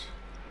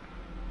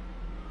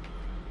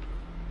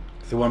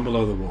 It's the one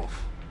below the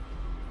wolf.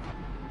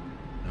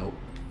 Nope,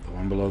 the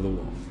one below the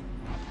wolf.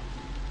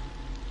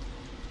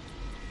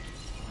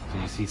 So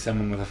you see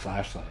someone with a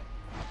flashlight.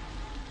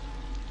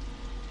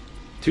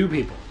 2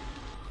 people.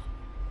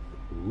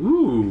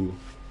 Ooh.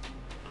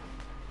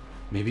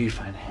 Maybe you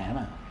find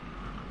Hannah.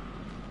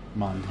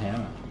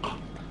 Montana.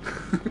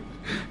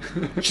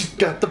 She's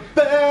got the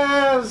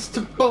best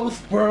of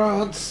both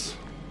worlds.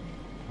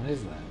 What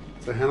is that?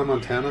 It's a Hannah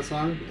Montana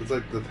song. It's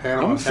like the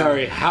Hannah I'm Montana.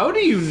 sorry, how do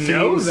you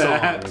know theme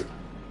that? song.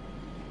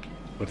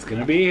 What's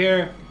gonna be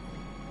here?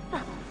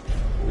 Oh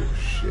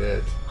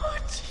shit! Oh,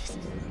 jeez.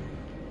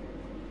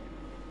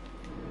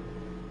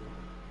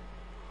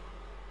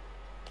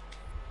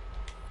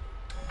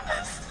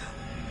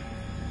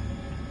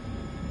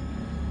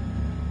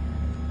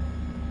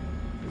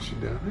 Is she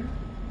down there?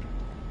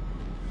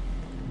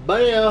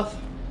 Beth.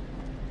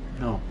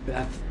 No,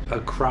 that's a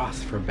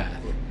cross for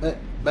Beth.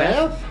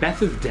 Beth.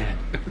 Beth is dead.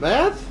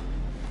 Beth.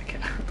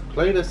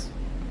 Cletus.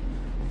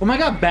 Oh my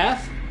god,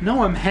 Beth?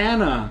 No, I'm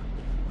Hannah.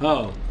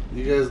 Oh,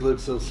 You guys look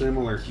so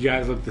similar. you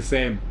guys look the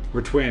same.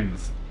 We're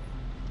twins.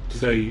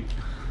 So you're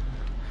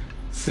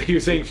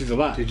saying she's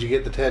alive? Did you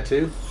get the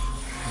tattoo?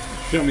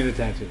 Show me the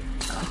tattoo.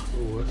 Oh,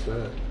 what's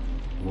that?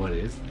 What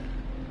is that?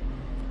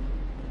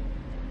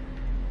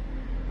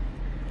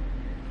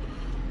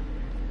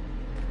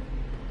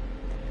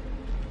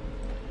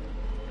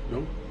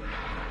 Nope.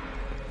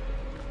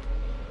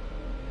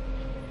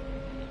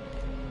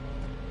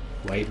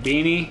 White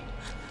beanie.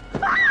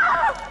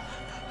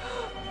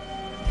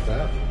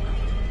 Beth.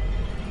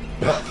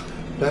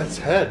 Beth's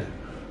head.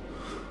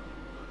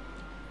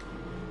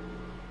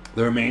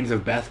 The remains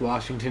of Beth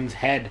Washington's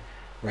head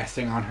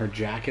resting on her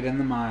jacket in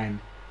the mine.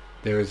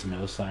 There is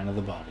no sign of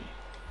the body.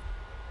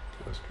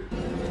 That's creepy.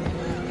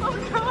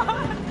 Oh,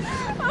 God.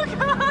 Oh,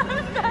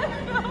 God.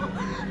 Beth, no. Oh,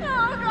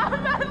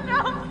 God, Beth,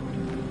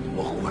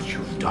 no. Look what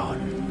you've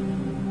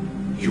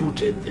done. You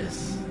did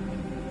this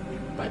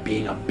by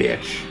being a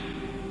bitch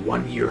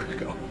 1 year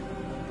ago.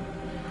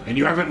 And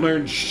you haven't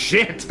learned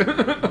shit.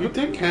 You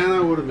think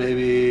Hannah would have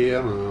maybe,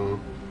 I don't know,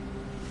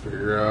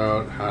 figure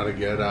out how to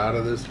get out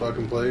of this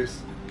fucking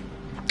place?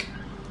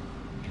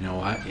 You know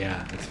what?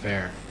 Yeah, that's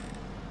fair.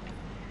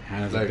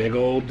 Hannah's a Like- big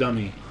old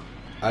dummy.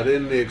 I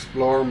didn't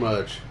explore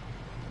much.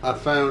 I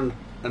found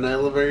an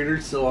elevator,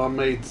 so I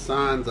made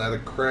signs out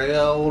of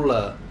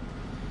Crayola.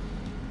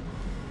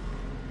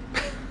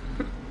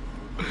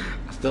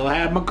 I still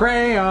have my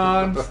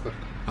crayons.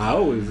 I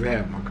always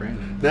have my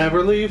crayons.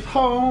 Never leave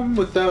home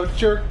without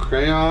your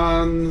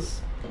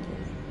crayons.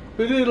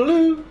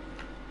 Ba-diddle-doo.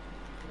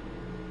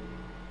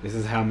 This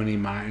is how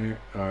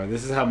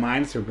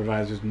mine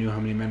supervisors knew how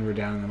many men were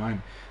down in the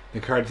mine. The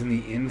cards in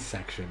the in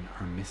section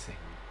are missing.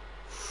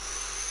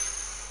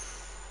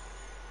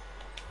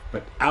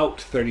 But out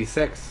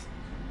 36.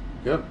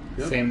 Yep.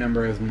 Same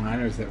number as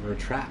miners that were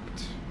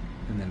trapped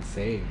and then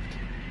saved.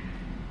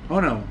 Oh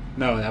no,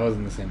 that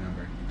wasn't the same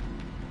number.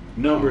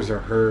 Numbers are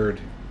heard.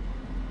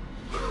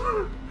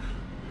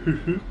 Where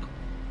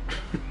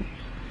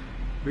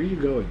are you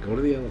going? Go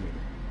to the elevator.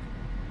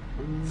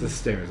 It's the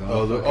stairs.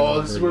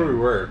 Oh, this is where we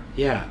were.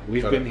 Yeah,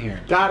 we've been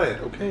here. Got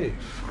it. Okay.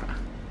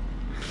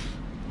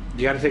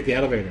 You gotta take the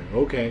elevator.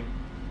 Okay.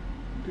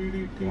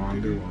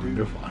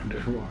 Do-do-do-do-do-do.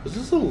 Wander. Is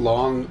this a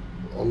long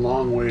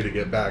way to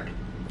get back?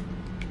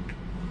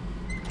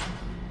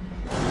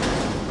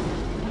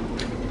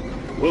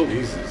 Whoa.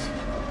 Jesus.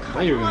 I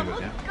thought you were gonna go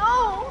down.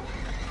 Go!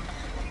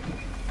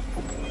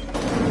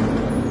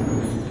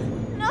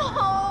 No!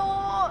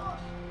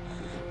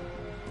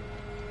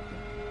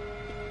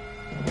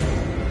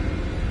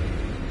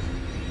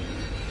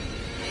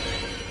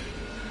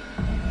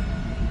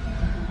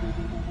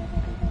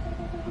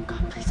 Oh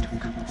God, please don't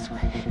come this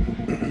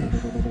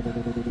way.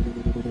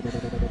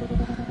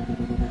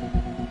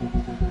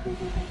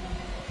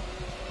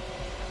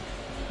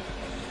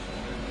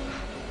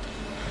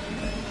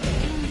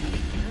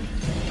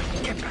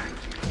 Get back.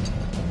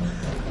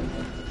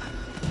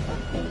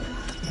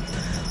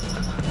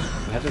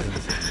 That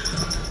doesn't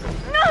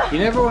sound. You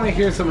never want to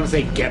hear someone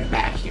say, "Get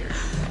back here,"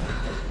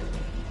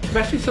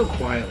 especially so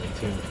quietly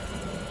too.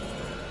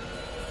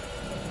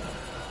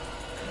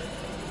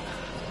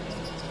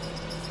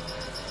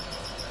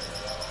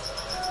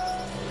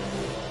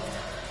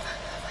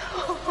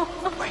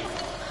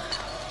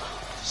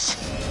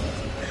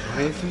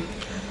 Why is he?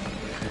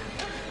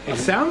 It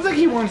sounds like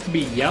he wants to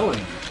be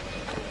yelling,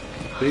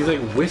 but he's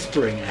like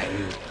whispering at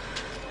you.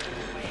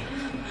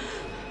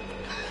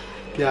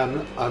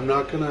 Yeah, I'm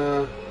not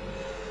gonna.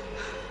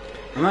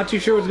 I'm not too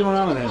sure what's going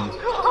on with him.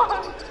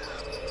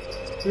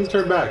 You can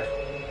turn back.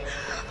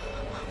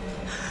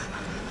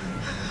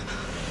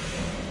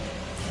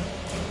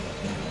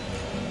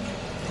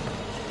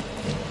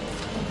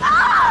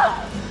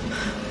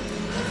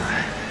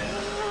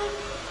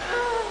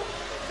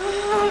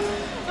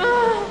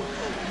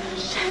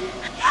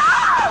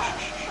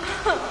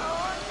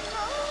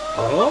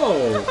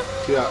 Oh,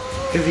 Yeah.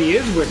 because he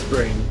is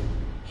whispering.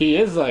 He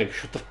is like,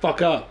 "Shut the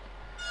fuck up."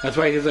 That's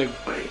why he's like,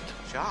 "Wait."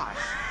 Josh.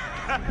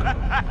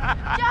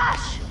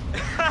 Josh!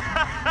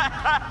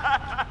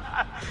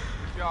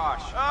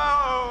 Josh.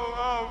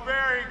 Oh,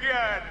 very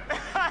good.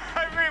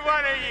 Every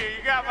one of you,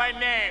 you got my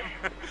name.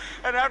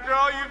 And after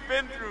all you've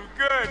been through,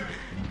 good.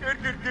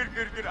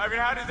 I mean,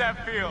 how does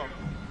that feel?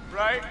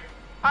 Right?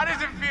 How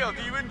does it feel?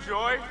 Do you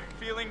enjoy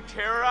feeling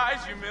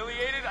terrorized,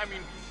 humiliated? I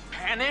mean,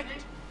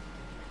 panicked?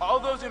 All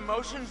those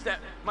emotions that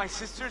my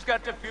sisters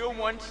got to feel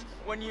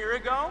 1 year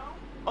ago?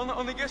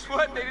 Only guess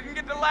what? They didn't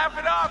get to laugh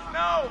it off.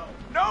 No,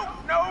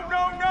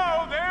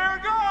 they're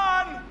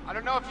gone. I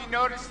don't know if you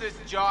noticed this,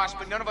 Josh,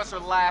 but none of us are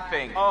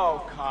laughing.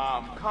 Oh,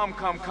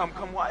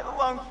 come. Why the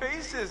long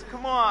faces?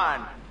 Come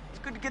on. It's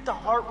good to get the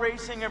heart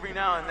racing every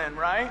now and then,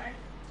 right?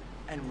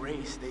 And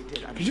race, they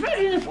did. I mean, Could you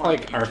imagine if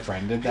like our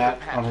friend did that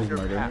on his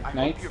murder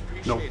night?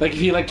 No. Like if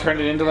he like turned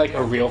it into like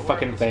a real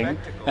fucking thing, and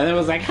then it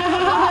was like, ha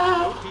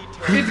ha ha.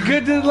 It's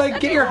good to like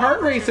get your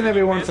heart racing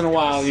every once in a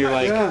while. And you're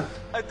like, Yeah.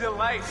 a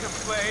delight to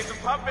play the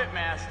puppet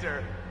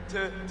master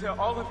to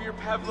all of your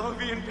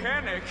Pavlovian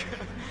panic.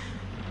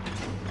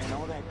 And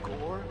all that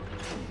gore.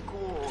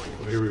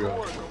 Here we go.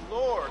 Gore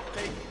galore,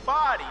 fake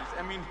bodies.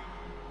 I mean,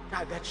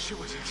 God, that shit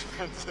was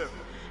expensive.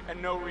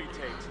 And no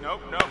retakes.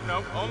 Nope.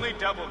 Only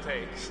double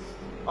takes.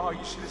 Oh,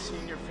 you should have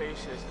seen your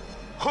faces.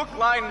 Hook,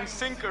 line, and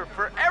sinker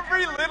for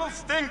every little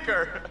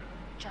stinker.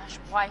 Josh,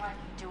 why are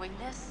you doing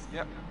this?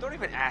 Yep. Don't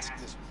even ask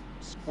this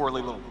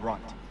squirrely little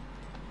runt.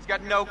 He's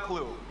got no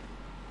clue.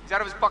 He's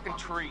out of his fucking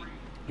tree.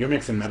 you're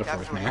mixing metaphors,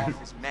 Definitely man. off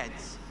his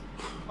meds.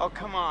 Oh,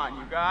 come on,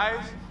 you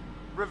guys.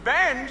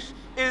 Revenge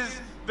is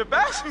the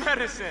best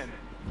medicine.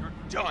 You're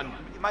done.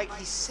 Mike,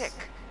 he's sick.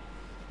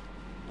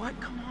 What?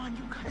 Come on,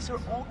 you guys are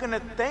all gonna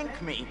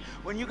thank me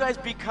when you guys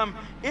become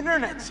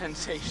internet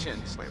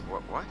sensations. Wait,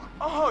 what?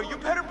 Oh, you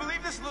better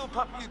believe this little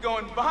puppy's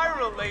going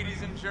viral,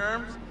 ladies and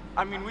germs.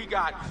 I mean, we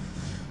got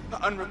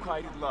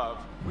unrequited love.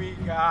 We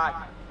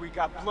got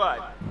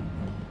blood.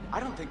 I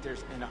don't think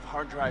there's enough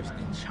hard drives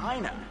in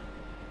China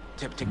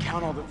to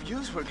count all the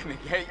views we're gonna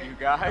get, you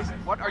guys.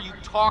 What are you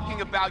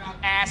talking about, you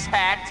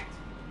asshat?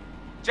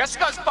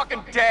 Jessica's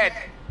fucking dead.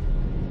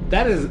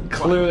 That is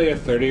clearly a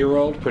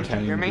 30-year-old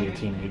pretending Hear to be me? a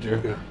teenager.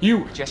 Yeah.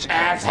 You Jessica.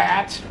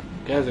 asshat!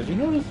 Guys, have you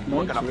noticed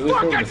Mike's gonna really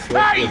throwing a fucking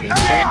slip fight, with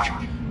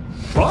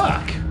his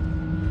Fuck!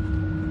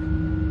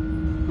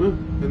 Huh?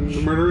 And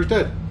the murderer's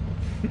dead.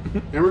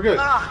 And we're good.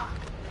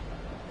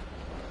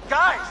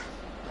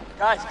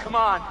 Guys, come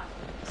on.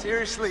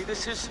 Seriously,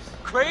 this is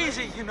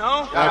crazy, you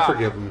know? I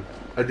forgive him.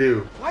 I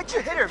do. Why'd you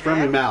hit her,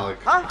 Rami man? Malek.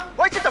 Huh?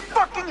 Why'd you the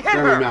fucking hit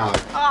her? Rami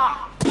Malek.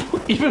 Ah!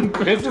 Even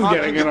Chris is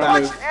getting it on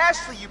Watch his...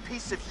 Ashley, you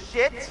piece of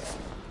shit.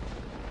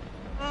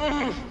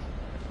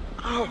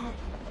 Oh.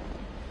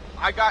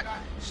 I got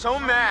so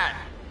mad.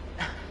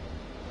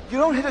 You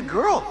don't hit a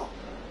girl.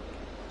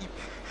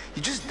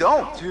 You just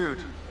don't. Dude,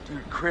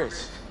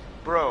 Chris.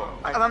 Bro,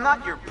 I'm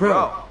not your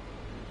bro.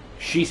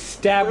 She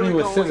stabbed me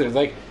with scissors.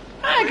 Like,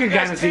 I could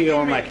kind of see you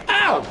going like,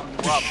 ow!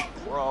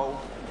 Bro.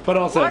 But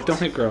also, What? don't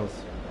hit girls.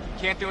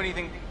 Can't do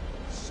anything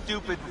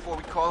stupid before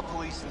we call the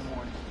police in the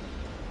morning.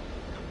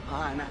 Come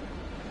on.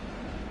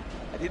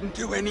 I didn't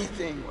do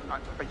anything.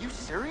 Are you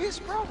serious,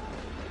 bro?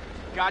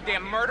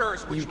 Goddamn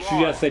murderers, You which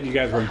just said you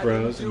guys weren't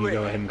bros, and you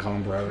go ahead and call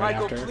them bro right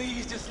Michael, after.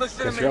 please, just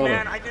listen Chris, to me, you're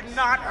man. older. I did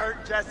not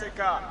hurt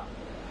Jessica.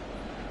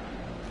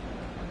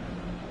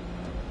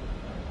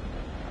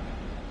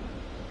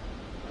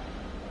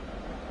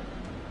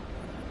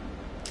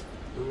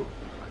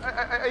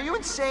 Are you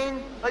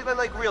insane?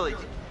 Like really?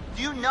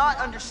 Do you not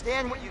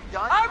understand what you've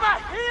done? I'm a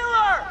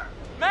healer,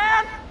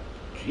 man.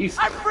 Jeez.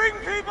 I bring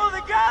people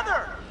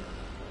together.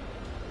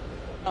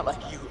 Not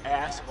like you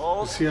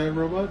assholes. CI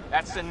Robot?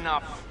 That's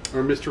enough.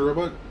 Or Mr.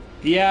 Robot?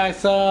 Yeah, I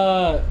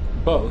saw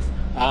both,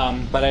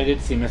 but I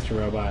did see Mr.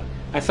 Robot.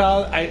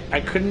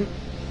 I couldn't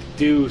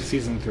do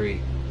season 3.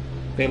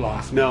 They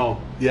lost me.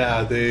 No.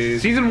 Yeah, they...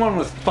 Season 1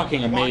 was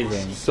fucking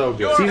amazing. So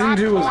good. Season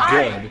 2 was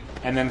lying. good,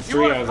 and then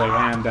 3 I was like,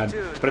 man, I'm done.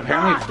 But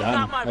apparently it's done.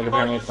 Not my Like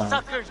apparently it's fault.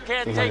 done. Suckers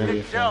can't It's not take gonna be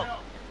a a film.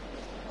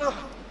 joke.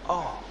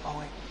 Oh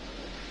wait.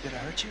 Did I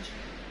hurt you?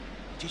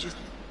 Did you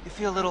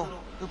feel a little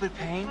bit of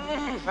pain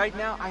right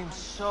now? I am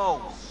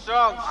so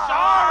sorry.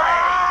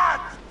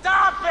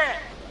 Stop it!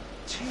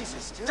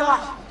 Jesus, dude.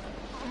 Stop,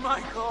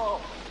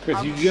 Michael.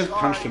 Chris, you I'm just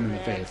punched sorry, him in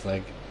the man. face.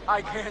 Like,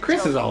 I can't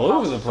Chris tell is you all how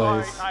over the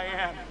sorry place. I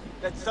am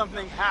that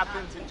something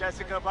happened to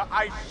Jessica, but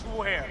I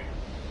swear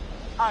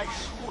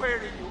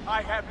to you,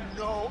 I have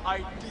no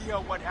idea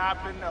what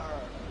happened to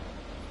her.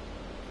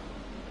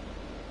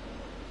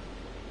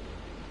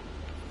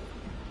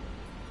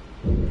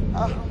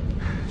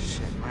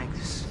 Shit, Mike,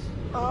 this...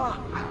 I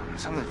don't know,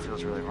 something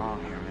feels really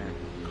wrong here, man.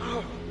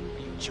 Are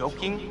you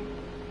joking?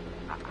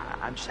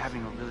 I'm just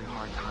having a really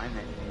hard time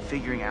at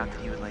figuring out that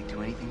he would, like,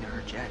 do anything to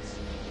hurt Jess.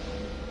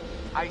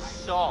 I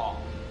saw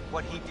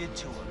what he did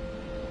to her.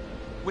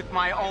 With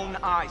my own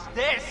eyes.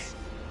 This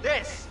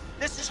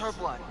is her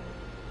blood.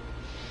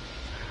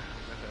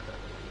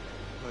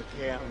 But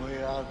can't we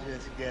all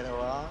just get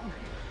along?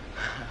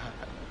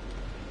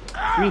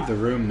 read the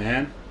room,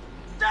 man.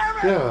 Damn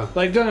it! Yeah.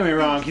 Like, don't get me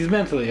wrong, he's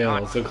mentally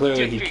ill, so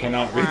clearly he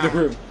cannot read the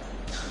room.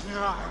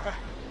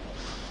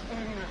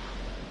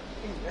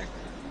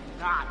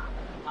 Not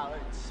how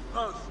it's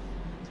supposed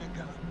to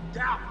go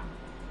down.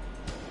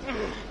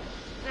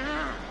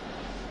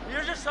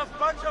 You're just a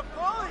bunch of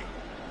bullies.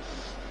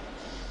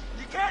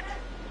 You can't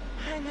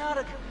hang out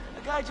a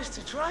guy just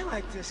to try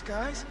like this,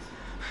 guys.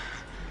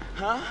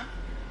 Huh?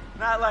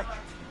 Not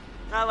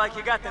like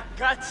you got the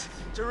guts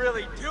to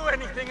really do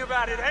anything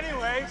about it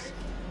anyways.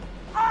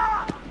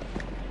 Ah!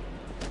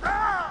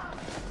 Ah!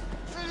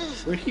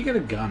 Where'd he get a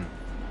gun?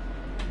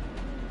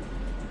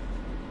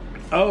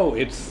 Oh,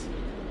 it's...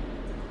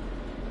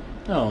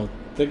 No,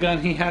 the gun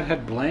he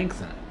had blanks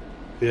in it.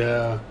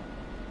 Yeah.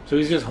 So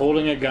he's just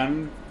holding a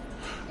gun?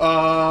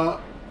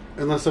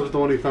 Unless that was the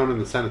one he found in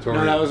the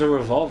sanatorium. No, that was a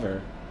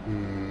revolver.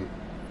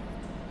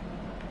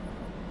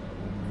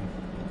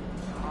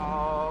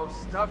 Oh,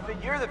 stuff it.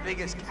 You're the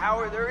biggest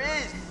coward there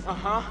is.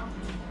 Uh-huh.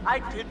 I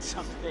did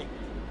something.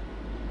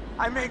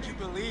 I made you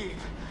believe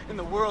in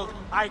the world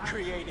I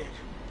created.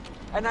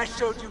 And I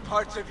showed you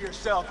parts of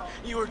yourself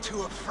you were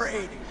too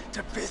afraid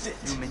to visit.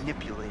 You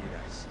manipulated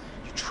us.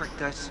 You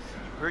tricked us.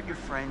 You hurt your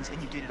friends,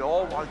 and you did it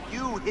all while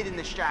you hid in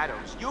the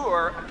shadows.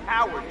 You're a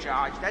coward,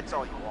 Josh. That's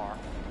all you are.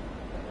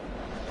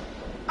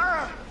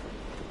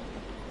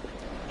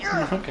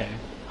 Okay.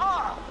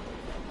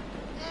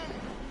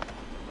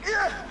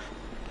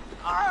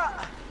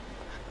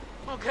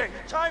 Okay,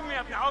 time me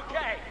up now,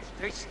 okay.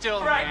 Stay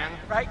still, Right, man.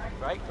 right,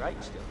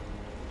 still.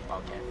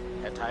 Okay,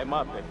 and tie him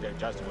up if they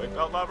just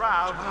wiggle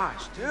around.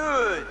 Josh,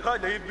 dude. I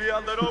need me a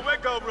little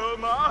wiggle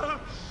room, huh?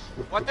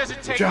 What does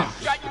it take Josh,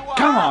 to shut you up?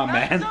 come on, Not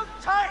man. so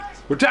tight.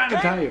 We're trying to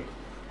tell you.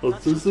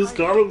 This is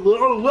kind of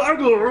little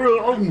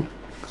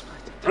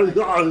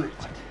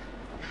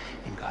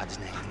In God's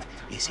name,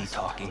 is he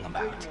talking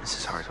about? This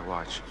is hard to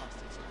watch.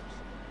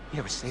 You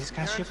ever see this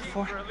kind of shit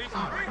before?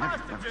 Oh,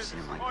 I've never seen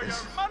him like Or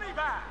this. your money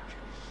back.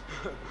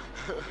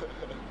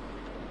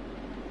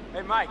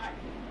 Hey, Mike.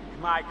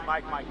 Mike.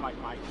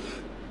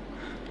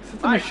 Is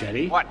that the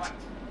machete? What?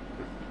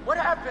 What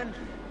happened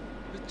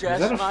with Jess,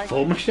 Is that a Mike?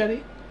 full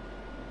machete?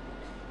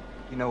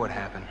 You know what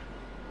happened?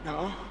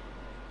 No,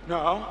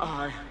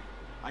 I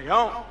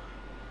don't.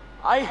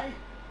 I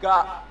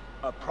got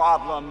a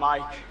problem,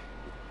 Mike.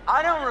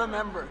 I don't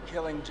remember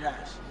killing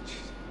Jess.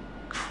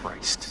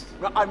 Christ.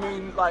 I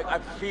mean, like, I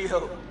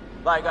feel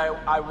like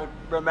I would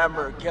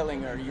remember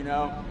killing her, you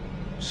know?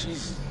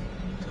 She's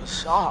so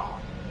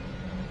soft.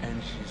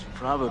 And she's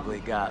probably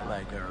got,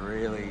 like, a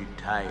really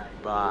tight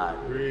bod.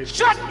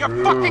 Shut your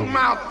fucking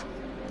mouth!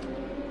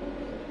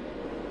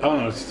 Oh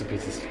no, it's just a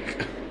piece of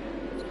steak.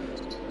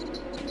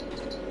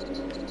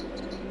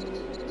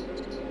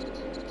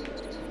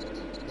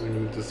 We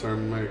need to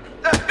disarm Mike.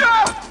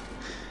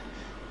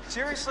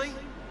 Seriously?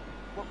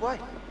 What?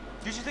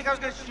 Did you think I was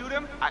gonna shoot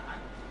him?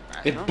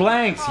 It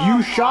blanks.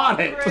 You shot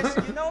it. Chris,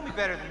 you know me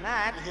better than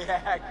that.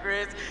 Yeah,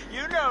 Chris,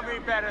 you know me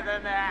better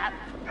than that.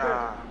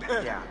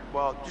 Yeah.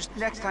 Well, just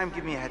next time,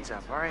 give me a heads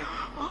up, all right?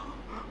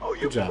 Oh,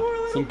 you Good job. poor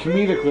little Some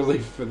comedic baby.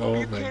 relief for the whole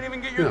You thing. can't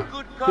even get your Yeah,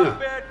 good cop, yeah.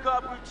 bad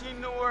cop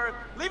routine to work.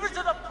 Leave it to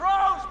the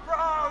pros,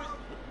 bros.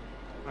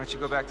 Why don't you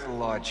go back to the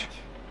lodge?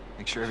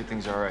 Make sure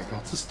everything's all right.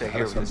 Lots of Stay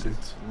here with status this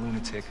updates.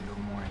 lunatic until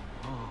the morning.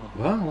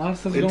 Well, a lot of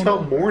stuff's going Until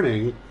on.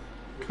 morning.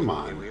 Come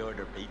on. We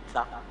order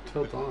pizza.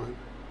 Till dawn.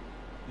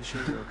 You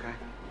sure you're okay?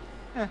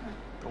 Yeah.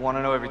 I want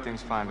to know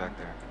everything's fine back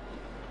there.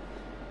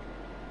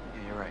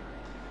 Yeah, you're right.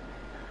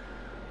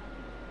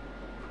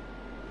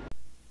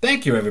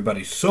 Thank you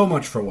everybody so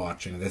much for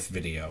watching this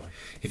video.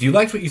 If you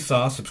liked what you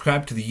saw,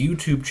 subscribe to the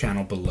YouTube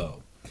channel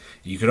below.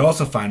 You could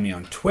also find me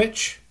on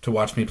Twitch to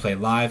watch me play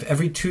live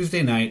every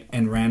Tuesday night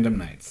and random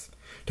nights.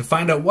 To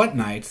find out what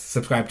nights,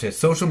 subscribe to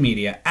social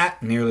media at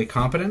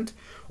NearlyCompetent,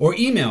 or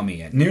email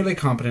me at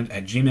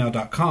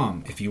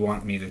nearlycompetent@gmail.com if you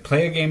want me to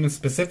play a game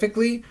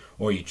specifically,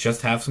 or you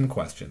just have some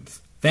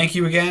questions. Thank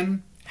you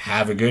again.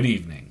 Have a good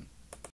evening.